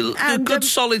couple. You're good,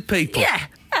 solid people. Yeah.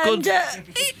 And,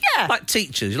 like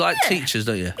teachers. You like teachers,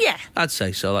 don't you? Yeah. I'd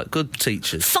say so, like good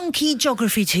teachers. Funky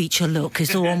geography teacher look is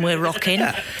the one we're rocking.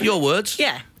 Yeah. Your words.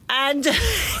 Yeah. And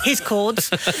his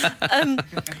chords.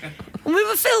 We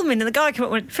were filming, and the guy came up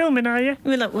and went, "Filming, are you?"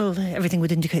 We were like, "Well, everything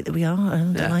would indicate that we are.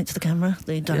 The lights, the camera,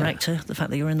 the director, the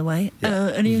fact that you're in the way."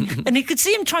 And he could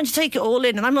see him trying to take it all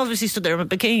in, and I'm obviously stood there in a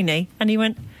bikini, and he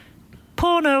went,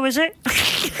 "Porno, is it?"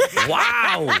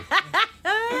 Wow.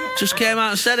 Just came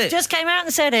out and said it. Just came out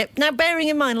and said it. Now, bearing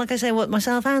in mind, like I say, what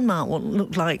myself and Mark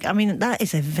look like, I mean, that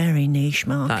is a very niche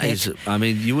market. That is, I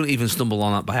mean, you wouldn't even stumble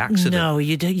on that by accident. No,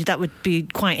 that would be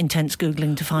quite intense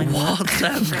Googling to find what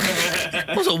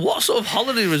sort of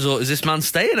holiday resort is this man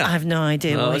staying at? I have no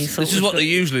idea. This is what they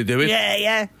usually do.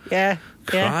 Yeah.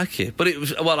 Crikey. But it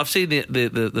was, well, I've seen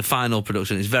the final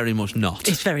production. It's very much not.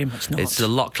 It's very much not. It's a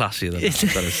lot classier than that,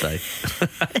 I've got to say.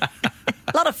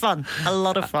 A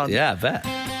lot of fun. Yeah, I bet.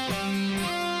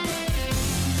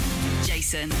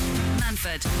 Jason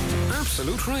Manford.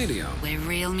 Absolute Radio. Where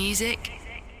real music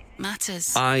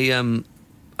matters. I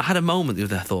had a moment the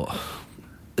other day, I thought,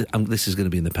 this is going to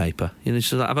be in the paper. You know,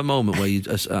 so I have a moment where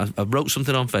I wrote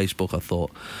something on Facebook. I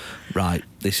thought, right,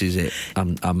 this is it.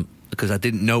 Because I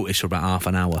didn't notice for about half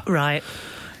an hour. Right.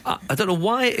 I don't know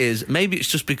why it is. Maybe it's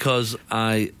just because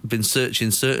I've been searching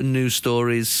certain news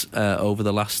stories over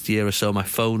the last year or so. My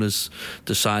phone has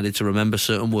decided to remember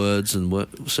certain words and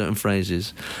certain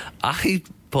phrases. I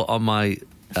put on my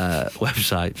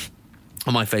website,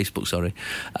 on my Facebook, sorry,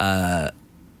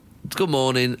 good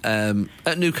morning,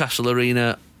 at Newcastle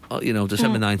Arena,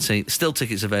 December 19th, still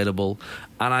tickets available.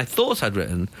 And I thought I'd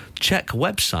written, check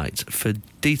website for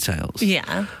details.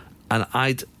 Yeah. And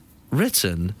I'd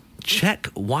written, check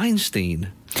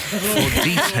Weinstein for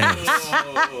details.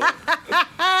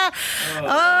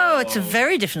 Oh, it's a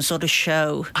very different sort of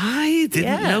show. I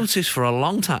didn't notice for a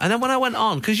long time. And then when I went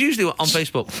on, because usually on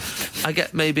Facebook, I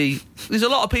get there's a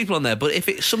lot of people on there, but if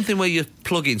it's something where you're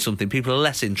plugging something, people are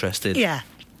less interested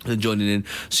than joining in.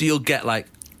 So you'll get like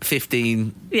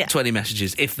 15, 20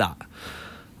 messages, if that.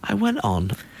 I went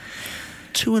on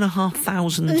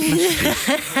 2,500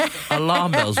 messages.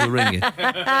 Alarm bells were ringing.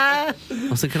 I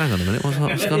was thinking, hang on a minute, what's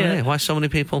going on here? Why so many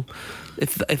people?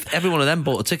 If every one of them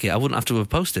bought a ticket, I wouldn't have to have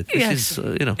posted. This is,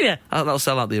 that'll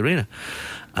sell out the arena.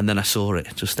 And then I saw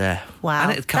it just there. Wow.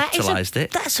 And it capitalised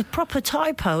it. That's a proper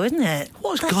typo, isn't it?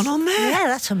 What's gone on there? Yeah,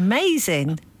 that's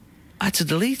amazing. I had to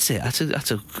delete it. I had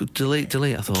to delete,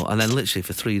 I thought. And then literally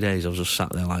for 3 days I was just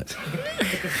sat there like,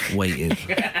 waiting.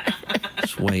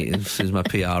 Just waiting as soon as my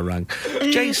PR rang.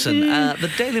 Jason,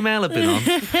 the Daily Mail have been on.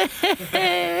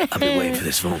 I've been waiting for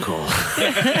this phone call.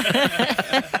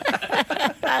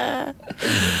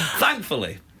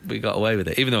 Thankfully, we got away with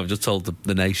it, even though I've just told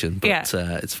the nation. But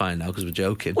it's fine now because we're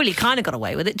joking. Well, you kind of got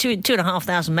away with it.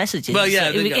 2,500 messages. Well, yeah,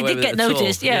 it did get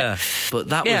noticed. Yeah. But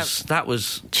that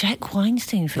was. Check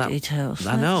Weinstein for details.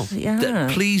 I know.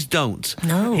 Please don't.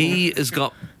 No. He has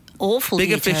got awful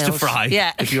bigger details. fish to fry,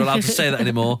 if you're allowed to say that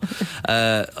anymore.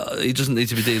 He doesn't need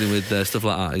to be dealing with stuff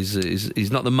like that.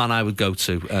 He's not the man I would go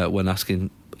to when asking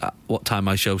what time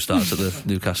my show starts at the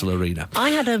Newcastle Arena.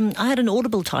 I had an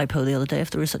Audible typo the other day,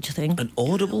 if there is such a thing. An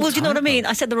Audible Well, do you know what I mean?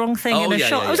 I said the wrong thing in a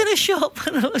shop. Yeah. I was in a shop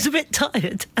and I was a bit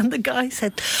tired, and the guy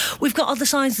said, "We've got other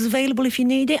sizes available if you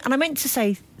need it." And I meant to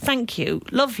say, "Thank you,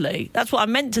 lovely." That's what I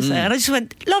meant to say, and I just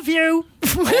went, "Love you."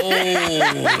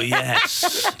 Oh,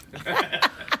 yes. I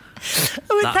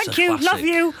went, "Thank you, love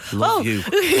you." Love you.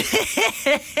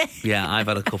 Yeah, I've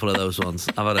had a couple of those ones.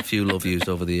 I've had a few love yous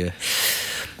over the year.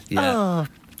 Yeah.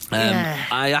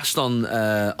 I asked on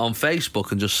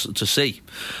Facebook and just to see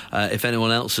if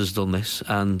anyone else has done this,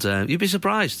 and you'd be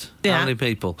surprised how many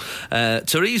people.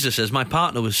 Teresa says, my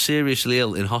partner was seriously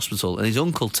ill in hospital and his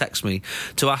uncle texted me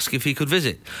to ask if he could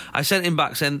visit. I sent him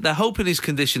back saying they're hoping his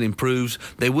condition improves.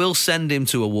 They will send him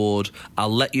to a ward. I'll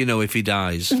let you know if he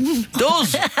dies.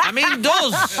 Does!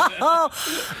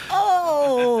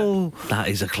 Oh! That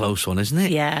is a close one, isn't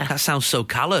it? Yeah. That sounds so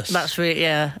callous. That's really,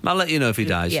 yeah. I'll let you know if he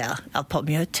dies. Yeah, I'll pop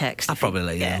me a text. I'll probably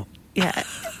let you know. Yeah.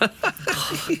 Oh,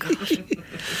 gosh.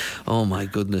 Oh, my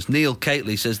goodness. Neil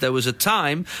Cately says, there was a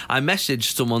time I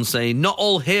messaged someone saying, not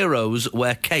all heroes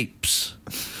wear capes.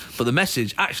 But the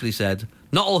message actually said,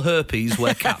 not all herpes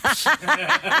wear caps.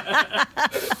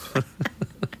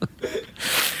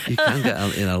 You can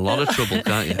get in a lot of trouble,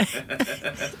 can't you?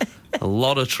 A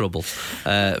lot of trouble.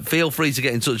 Feel free to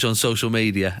get in touch on social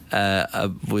media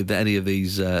with any of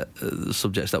these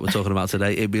subjects that we're talking about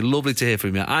today. It'd be lovely to hear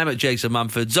from you. I'm at Jason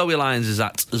Manford. Zoe Lyons is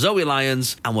at Zoe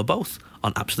Lyons, and we're both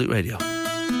on Absolute Radio.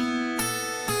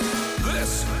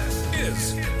 This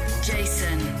is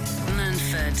Jason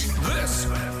Manford. This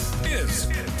is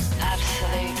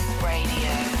Absolute Radio.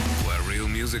 where real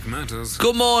music matters.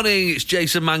 Good morning, it's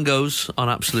Jason Mangoes on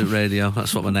Absolute Radio.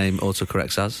 That's what my name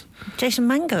autocorrects as. Jason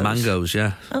Mangoes. Mangoes,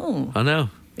 yeah. Oh. I know.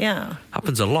 Yeah.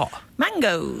 Happens a lot.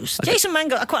 Mangoes. Jason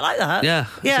Mangoes. I quite like that. Yeah.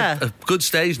 Yeah. It's a good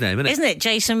stage name, isn't it? Isn't it?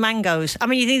 Jason Mangoes. I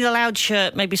mean, you need a loud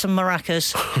shirt, maybe some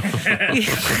maracas.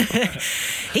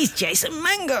 He's Jason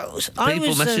Mangoes.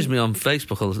 People message me on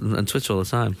Facebook and Twitter all the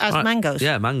time. As Mangoes?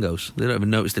 Yeah, Mangoes. They don't even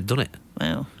notice they've done it.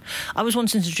 Wow. I was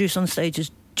once introduced on stage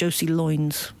as Josie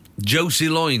Loins. Josie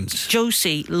Loins.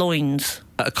 Josie Loins.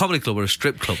 At a comedy club or a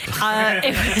strip club?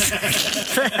 It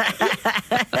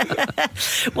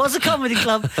was a comedy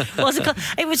club.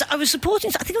 It was. I was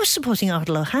supporting. I think I was supporting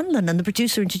Ardlo Hanlon, and the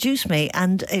producer introduced me,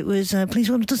 and it was please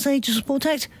welcome to the stage to support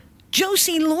act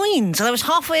Josie Loins. And I was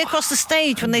halfway across the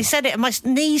stage when they said it, and my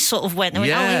knees sort of went. And I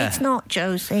went, oh, it's not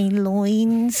Josie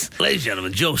Loins. Ladies and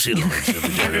gentlemen, Josie Loins will be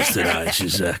joining us tonight.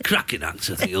 She's a cracking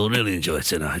actor. I think you'll really enjoy it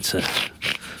tonight.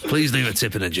 Please leave a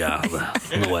tip in a jar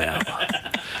on the way out.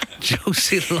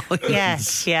 Josie Lyons.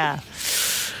 Yes, yeah.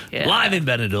 Live in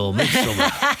Benidorm, midsummer.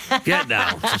 Get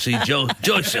down to see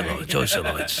Josie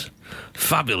Lyons.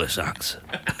 Fabulous act.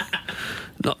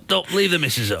 Don't leave the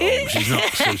missus at home. She's not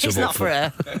suitable. It's not for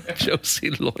her.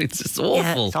 Josie Lyons. It's awful.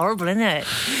 Yeah, it's horrible, isn't it?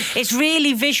 It's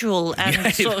really visual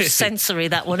and sort of sensory,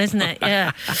 that one, isn't it?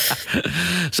 Yeah.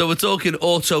 So we're talking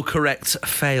autocorrect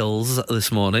fails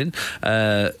this morning.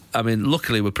 I mean,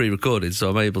 luckily we're pre-recorded, so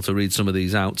I'm able to read some of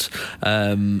these out.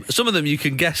 Some of them you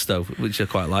can guess, though, which I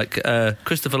quite like.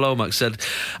 Christopher Lomax said,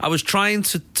 I was trying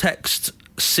to text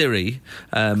Siri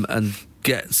and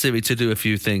get Siri to do a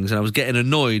few things, and I was getting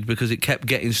annoyed because it kept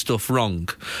getting stuff wrong.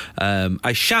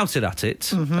 I shouted at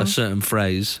it a certain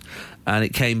phrase, and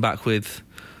it came back with,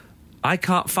 I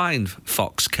can't find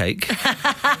fox cake. I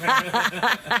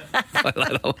like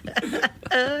that one.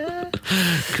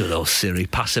 Good old Siri,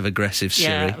 passive-aggressive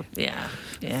Siri. Yeah.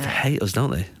 They hate us, don't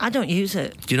they? I don't use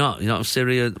it. Do you not? You not have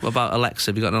Siri about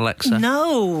Alexa? Have you got an Alexa?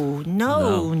 No.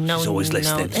 She's always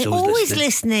listening. She's always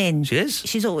listening. She is?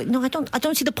 She's always... No, I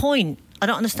don't see the point. I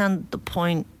don't understand the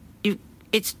point.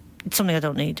 It's something I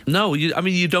don't need. No,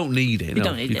 you don't need it. You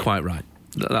don't need it. You're quite right.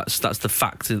 That's the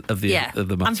fact of the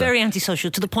matter. I'm very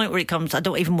antisocial to the point where it comes. I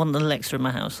don't even want an Alexa in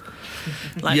my house.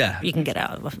 You can get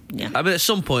out of it. Yeah. I mean, at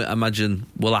some point, I imagine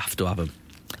we'll have to have them.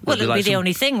 Well, it'll be the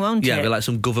only thing, won't it? Yeah, it'll be like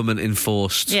some government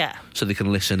enforced. Yeah. So they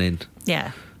can listen in.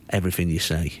 Yeah. Everything you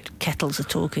say. Kettles are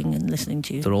talking and listening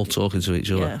to you. They're all talking to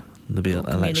each other. There'll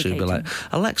be Alexa will be like,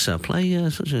 Alexa, play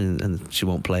such a... And she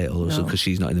won't play it all of a sudden because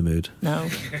she's not in the mood. No.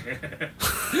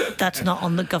 That's not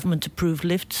on the government-approved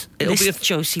list,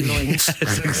 Josie Lyons.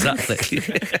 Yes, exactly.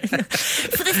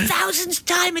 For the 1000th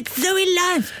time, it's Zoe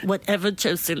Lyons. Whatever,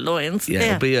 Josie Lyons.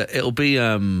 Yeah, it'll be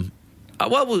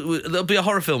there'll be a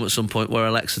horror film at some point where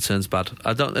Alexa turns bad.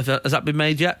 I don't know if has that been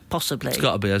made yet? Possibly. It's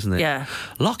got to be, hasn't it? Yeah.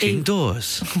 Locking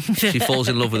doors. She falls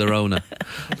in love with her owner.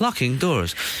 Locking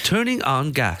doors. Turning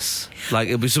on gas. Like,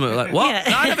 it'll be something like, what? Yeah.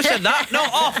 No, I never said that. No,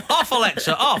 off,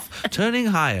 Alexa, off. Turning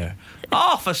higher.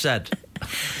 Off, I said.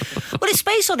 Well, it's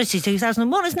Space Odyssey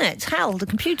 2001, isn't it? It's HAL, the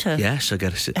computer. Yes, I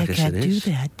guess it is.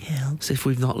 Do that, HAL. As if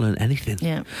we've not learned anything.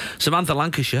 Yeah. Samantha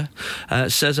Lancashire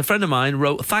says, a friend of mine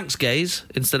wrote thanks gays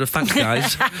instead of thanks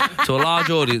guys to a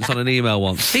large audience on an email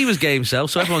once. He was gay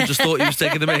himself, so everyone just thought he was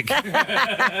taking the mick.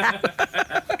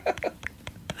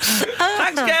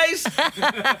 Thanks gays!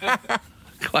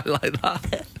 Quite like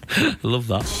that. Love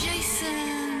that. Jason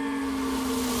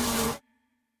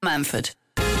Manford.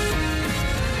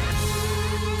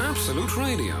 Absolute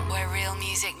Radio. Where real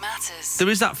music matters. There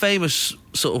is that famous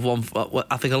sort of one,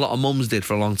 I think a lot of mums did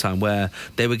for a long time, where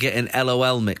they were getting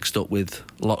LOL mixed up with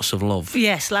lots of love.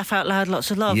 Yes, laugh out loud, lots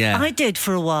of love. Yeah. I did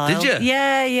for a while. Did you?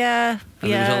 Yeah.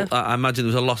 And I imagine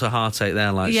there was a lot of heartache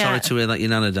there, like, sorry to hear that your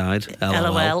nana died.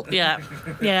 LOL. Yeah.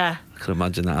 I can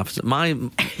imagine that. My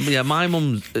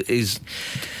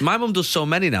mum does so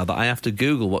many now that I have to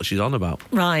Google what she's on about.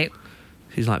 Right.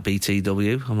 She's like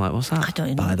BTW. I'm like, what's that? I don't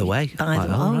know. By the way.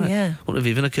 Right. Yeah. Wouldn't have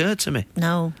even occurred to me.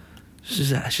 No.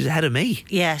 She's ahead of me.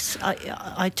 Yes,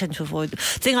 I tend to avoid. The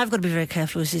thing I've got to be very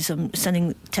careful is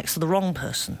sending text to the wrong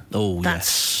person. Oh,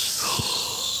 yes.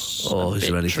 Is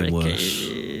there anything tricky. worse?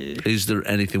 Is there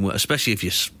anything worse? Especially if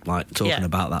you're like talking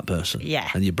about that person. Yeah.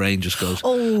 And your brain just goes,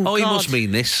 oh he God. must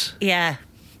mean this. Yeah.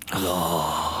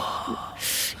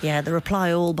 Yeah, the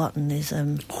reply all button is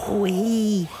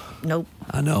wee. Nope.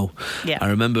 I know. Yeah. I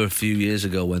remember a few years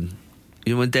ago when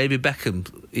David Beckham,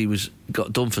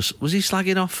 got done for... Was he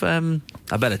slagging off... I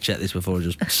better check this before I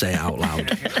just say it out loud.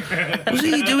 Was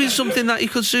he doing something that he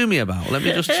could sue me about? Let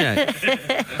me just check.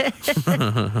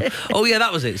 Oh, yeah,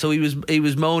 that was it. So he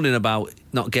was moaning about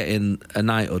not getting a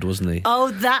knighthood, wasn't he?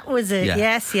 Oh, that was it. Yeah.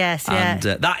 Yes, yeah. And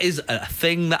that is a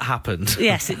thing that happened.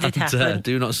 Yes, it did happen.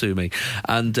 Do not sue me.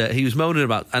 And he was moaning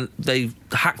about... And they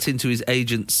hacked into his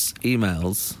agent's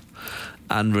emails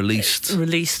and released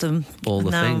them. All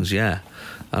the things, yeah.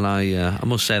 And I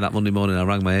must say that Monday morning I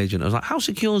rang my agent. I was like, how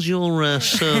secure's your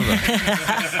server?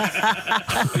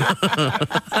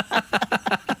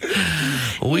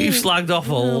 We've slagged off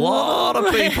a lot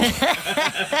of people.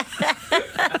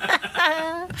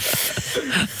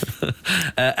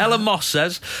 Ellen Moss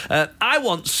says, I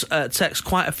once text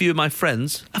quite a few of my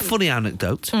friends a funny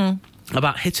anecdote.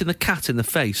 About hitting the cat in the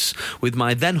face with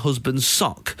my then husband's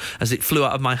sock as it flew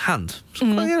out of my hand. So,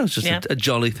 it's just a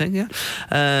jolly thing, yeah.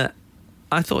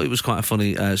 I thought it was quite a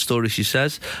funny story, she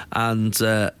says, and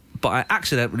but I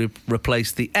accidentally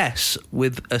replaced the S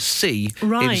with a C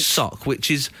in sock, which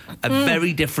is a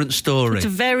very different story. It's a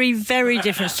very, very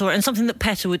different story, and something that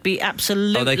Peta would be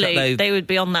absolutely... they would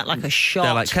be on that like a shot.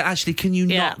 They're like, actually, can you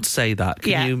not say that?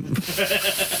 Can you...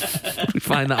 We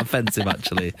find that offensive,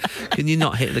 actually. Can you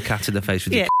not hit the cat in the face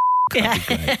with your That'd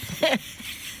be great.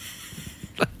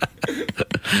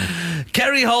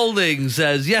 Kerry Holding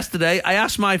says, yesterday I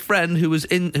asked my friend who's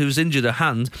injured her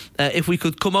hand if we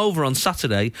could come over on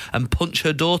Saturday and punch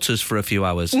her daughters for a few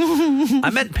hours. I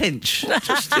meant pinch,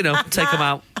 just take them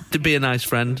out to be a nice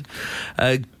friend.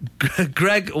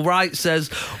 Greg Wright says,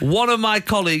 one of my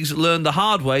colleagues learned the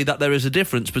hard way that there is a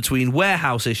difference between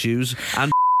warehouse issues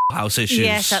and house issues.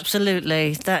 Yes,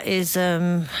 absolutely. That is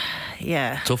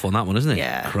tough on that one, isn't it?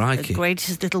 Yeah. Crikey. The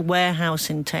greatest little warehouse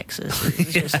in Texas.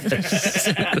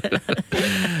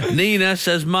 Nina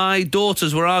says, my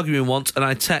daughters were arguing once and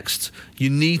I text,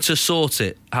 you need to sort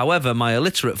it. However, my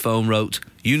illiterate phone wrote,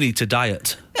 you need to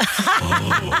diet.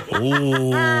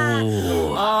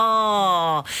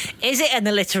 Oh, is it an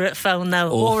illiterate phone though,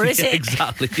 or is it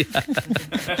exactly? Yeah.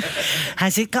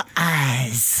 Has it got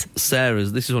eyes?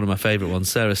 This is one of my favourite ones.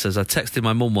 Sarah says, I texted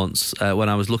my mum once when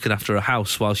I was looking after a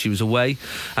house while she was away,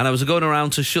 and I was going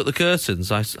around to shut the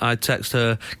curtains. I text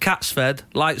her, cats fed,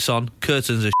 lights on,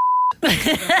 curtains are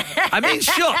I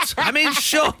mean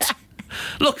shut.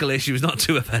 Luckily, she was not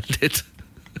too offended.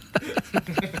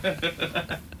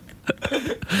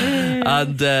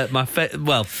 And I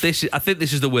think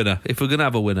this is the winner. If we're going to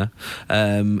have a winner,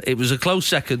 it was a close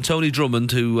second. Tony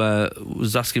Drummond, who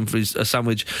was asking for a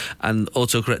sandwich and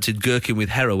auto-corrected gherkin with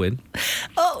heroin.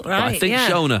 Oh, right. But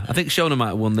I think Shona might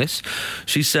have won this.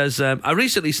 She says, I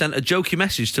recently sent a jokey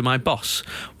message to my boss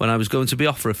when I was going to be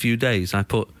off for a few days. I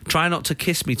put, try not to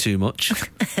kiss me too much.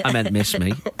 I meant miss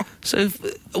me. So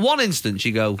one instance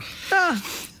you go,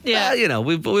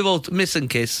 we've all miss and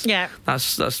kiss. Yeah,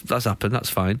 that's happened. That's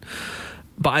fine.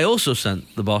 But I also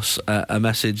sent the boss a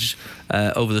message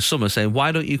over the summer saying,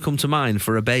 why don't you come to mine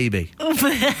for a baby?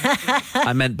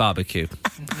 I meant barbecue.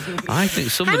 I think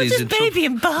somebody's in trouble. How does baby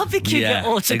and barbecue get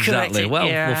autocorrected? Exactly. Well,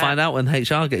 we'll find out when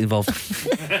HR get involved.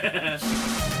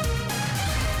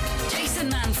 Jason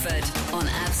Manford on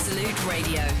Absolute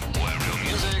Radio. Where real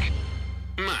music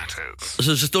matters. So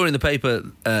there's a story in the paper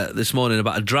this morning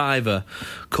about a driver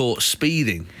caught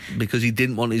speeding because he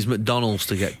didn't want his McDonald's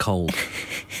to get cold.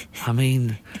 I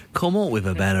mean, come up with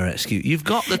a better excuse. You've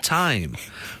got the time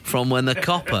from when the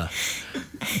copper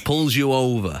pulls you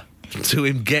over to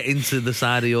him getting to the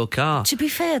side of your car. To be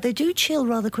fair, they do chill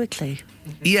rather quickly.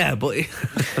 Yeah, but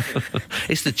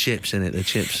it's the chips, innit? The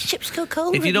chips. Chips go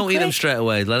cold. If you don't eat them straight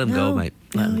away, let them go, mate.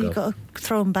 Let them go. You've got to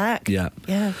throw them back. Yeah.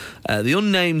 The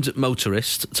unnamed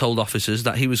motorist told officers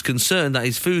that he was concerned that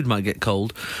his food might get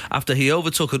cold after he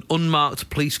overtook an unmarked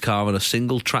police car on a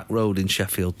single-track road in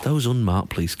Sheffield. Those unmarked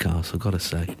police cars, I've got to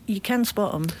say. You can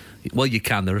spot them. Well, you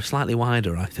can. They're slightly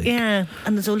wider, I think. Yeah,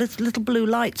 and there's all little blue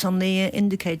lights on the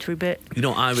indicator bit. You know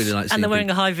what I really like seeing? And they're wearing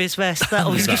a high-vis vest. That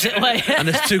always gives it away. And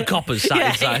there's two coppers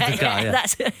sat inside the car. Yeah.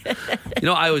 That's it. You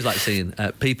know what I always like seeing?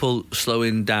 People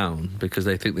slowing down because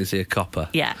they think they see a copper.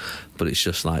 Yeah. But it's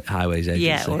just like highways agency.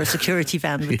 Yeah, or a security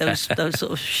van with those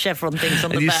sort of chevron things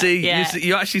on and the back.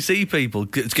 You actually see people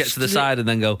get to the side and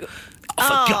then go, oh,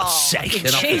 for God's sake.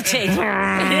 You're cheating.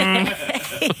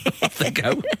 Off they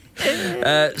go.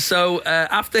 So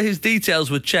after his details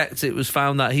were checked, it was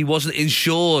found that he wasn't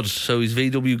insured, so his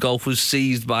VW Golf was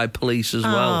seized by police as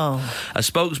well. A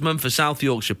spokesman for South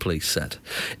Yorkshire Police said,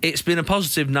 it's been a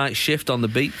positive night shift on the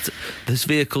beat. This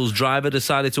vehicle's driver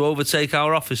decided to overtake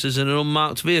our officers in an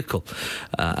unmarked vehicle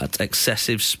at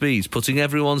excessive speeds, putting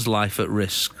everyone's life at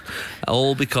risk,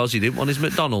 all because he didn't want his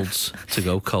McDonald's to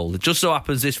go cold. It just so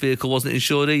happens this vehicle wasn't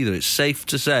insured either. It's safe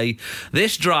to say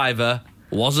this driver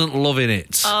wasn't loving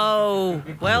it. Oh,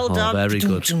 well done. Very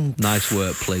good. Nice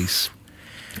work, police.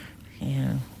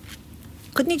 Yeah.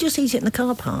 Couldn't he just eat it in the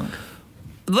car park?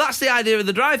 That's the idea of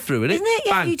the drive-through, isn't it?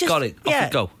 Yeah, Bang, you just, got it. Off you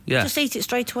go. Yeah. Just eat it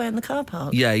straight away in the car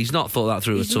park. Yeah, he's not thought that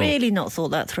through He's at all. He's really not thought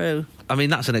that through. I mean,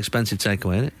 that's an expensive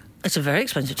takeaway, isn't it? It's a very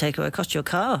expensive takeaway. It cost you a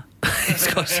car.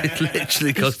 It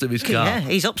literally cost him his car. Yeah,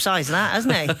 he's upsized that,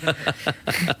 hasn't he?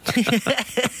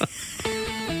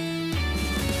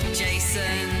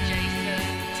 Jason.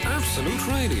 Absolute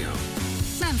Radio.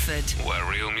 Manford.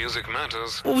 Where real music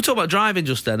matters. Well, we talked about driving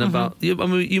just then. About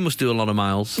you must do a lot of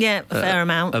miles. Yeah, a fair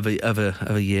amount of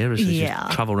a year as you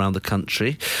travel around the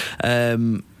country.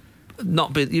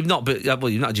 You've not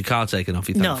had your car taken off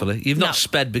you, thankfully. No, you've not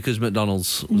sped because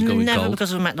McDonald's was going never cold.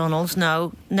 Because of McDonald's,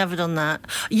 no. Never done that.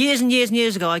 Years and years and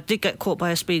years ago, I did get caught by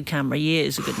a speed camera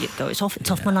years ago. It's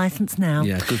off my licence now.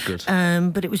 Yeah, good.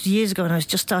 But it was years ago, and I was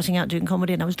just starting out doing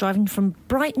comedy, and I was driving from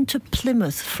Brighton to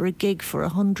Plymouth for a gig for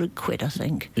 £100, I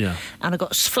think. Yeah. And I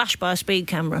got flashed by a speed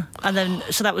camera, and then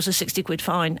so that was a £60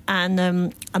 fine, and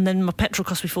then my petrol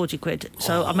cost me £40.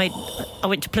 So I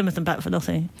went to Plymouth and back for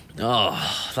nothing.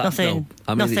 Oh, nothing.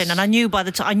 And I knew by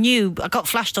the time I got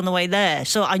flashed on the way there,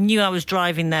 so I knew I was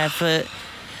driving there for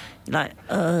like.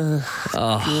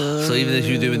 So even as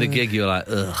you were doing the gig, you were like,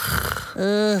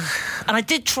 ugh. And I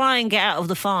did try and get out of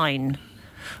the fine.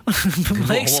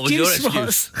 My excuse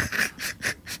was.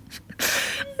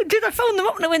 Did I phone them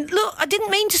up and I went, look, I didn't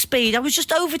mean to speed. I was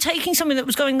just overtaking something that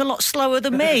was going a lot slower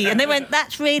than me. And they went,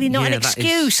 that's really not an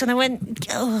excuse. And I went,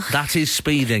 oh. That is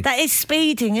speeding. That is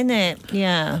speeding, isn't it?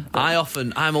 Yeah.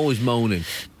 I'm always moaning.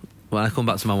 When I come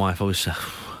back to my wife, I always say,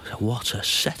 what a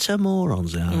set of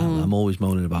morons they are. I'm always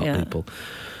moaning about people.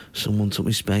 Someone took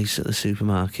me space at the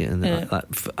supermarket. And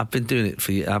I've been doing it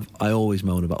for years. I always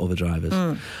moan about other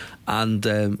drivers.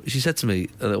 And she said to me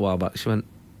a little while back, she went,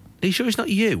 are you sure it's not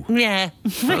you? Yeah.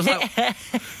 I was like,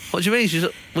 what do you mean? She's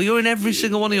like, well, you're in every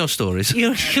single one of your stories.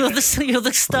 You're the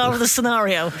star of the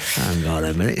scenario. Hang on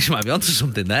a minute, she might be onto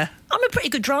something there. I'm a pretty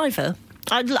good driver.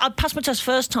 I passed my test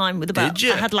first time with about... Did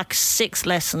you? I had like 6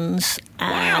 lessons.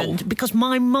 Wow. And because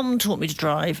my mum taught me to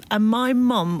drive, and my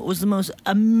mum was the most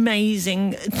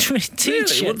amazing teacher.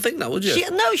 Really? You wouldn't think that, would you?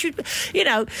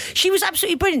 She was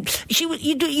absolutely brilliant.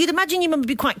 You'd imagine your mum would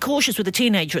be quite cautious with a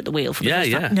teenager at the wheel. For the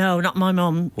first time. No, not my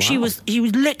mum. Wow. She was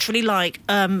literally like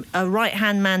a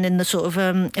right-hand man in the sort of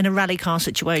in a rally car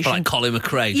situation. Like Colin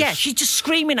McRae. Yeah, she's just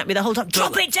screaming at me the whole time.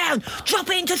 Drop it down! Drop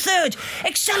it into third!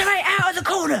 Accelerate out of the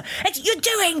corner! You're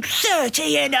doing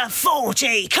 30 in a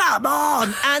 40! Come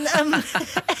on! And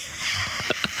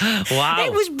wow.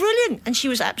 it was brilliant, and she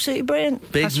was absolutely brilliant.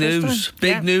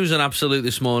 Big news on Absolute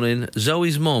this morning.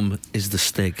 Zoe's mum is the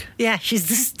Stig. Yeah, she's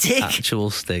the Stig. Actual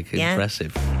Stig. Yeah.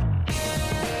 Impressive.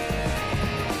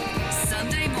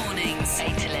 Sunday mornings,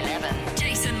 8 till 11.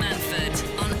 Jason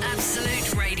Manford on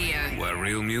Absolute Radio. Where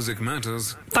real music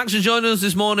matters. Thanks for joining us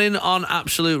this morning on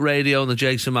Absolute Radio on the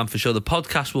Jason Manford Show. The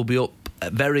podcast will be up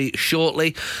very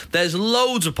shortly. There's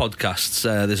loads of podcasts.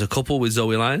 There's a couple with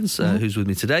Zoe Lyons, who's with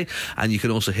me today, and you can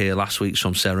also hear last week's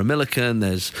from Sarah Millican.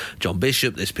 There's John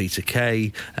Bishop, there's Peter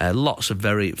Kay, lots of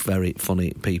very, very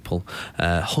funny people.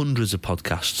 Hundreds of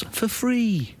podcasts for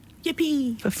free.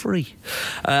 Yippee! For free.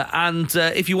 And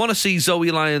if you want to see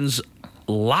Zoe Lyons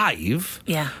live...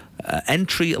 Yeah.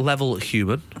 Entry Level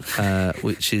Human,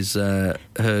 which is her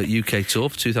UK tour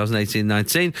for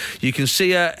 2018-19. You can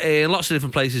see her in lots of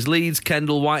different places: Leeds,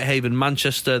 Kendal, Whitehaven,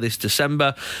 Manchester this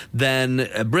December, then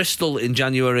Bristol in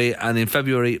January, and in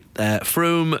February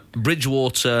Frome,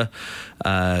 Bridgewater,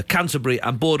 Canterbury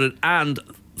and Borden, and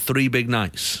 4 big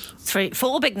nights.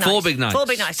 4 big nights. 4 big nights. 4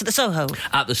 big nights at the Soho.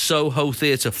 At the Soho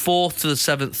Theatre, 4th to the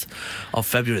 7th of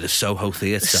February, the Soho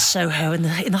Theatre. Soho, in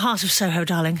the heart of Soho,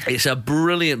 darling. It's a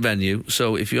brilliant venue,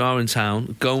 so if you are in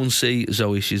town, go and see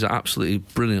Zoe. She's absolutely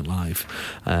brilliant live.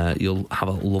 You'll have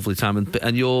a lovely time.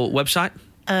 And your website?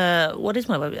 What is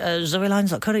my website?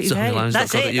 ZoeLyons.co.uk. ZoeLyons.co.uk.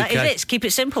 That's it. That is it. Keep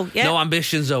it simple. Yeah. No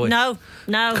ambition, Zoe. No.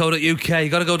 .co.uk. You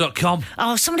got to go .com.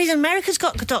 Oh, somebody in America's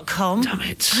got .com. Damn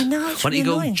it. I know. It's Why don't you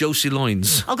really go annoying. Josie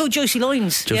Loins? I'll go Josie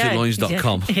Loins.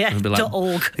 JosieLoins.com. Yeah. And be like,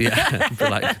 .org. Yeah. Be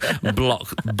like,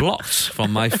 blocked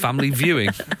from my family viewing.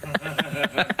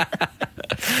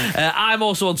 I'm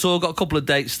also on tour, got a couple of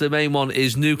dates. The main one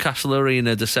is Newcastle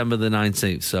Arena, December the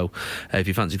 19th. So if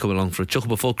you fancy coming along for a chuckle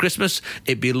before Christmas,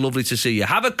 it'd be lovely to see you.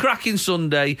 Have a cracking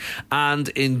Sunday and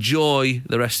enjoy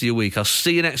the rest of your week. I'll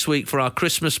see you next week for our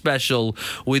Christmas special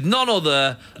with none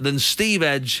other than Steve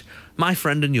Edge, my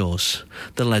friend and yours,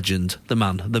 the legend, the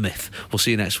man, the myth. We'll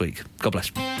see you next week. God bless.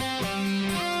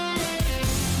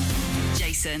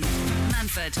 Jason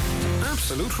Manford,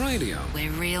 Absolute Radio.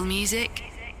 where real music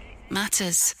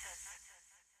matters.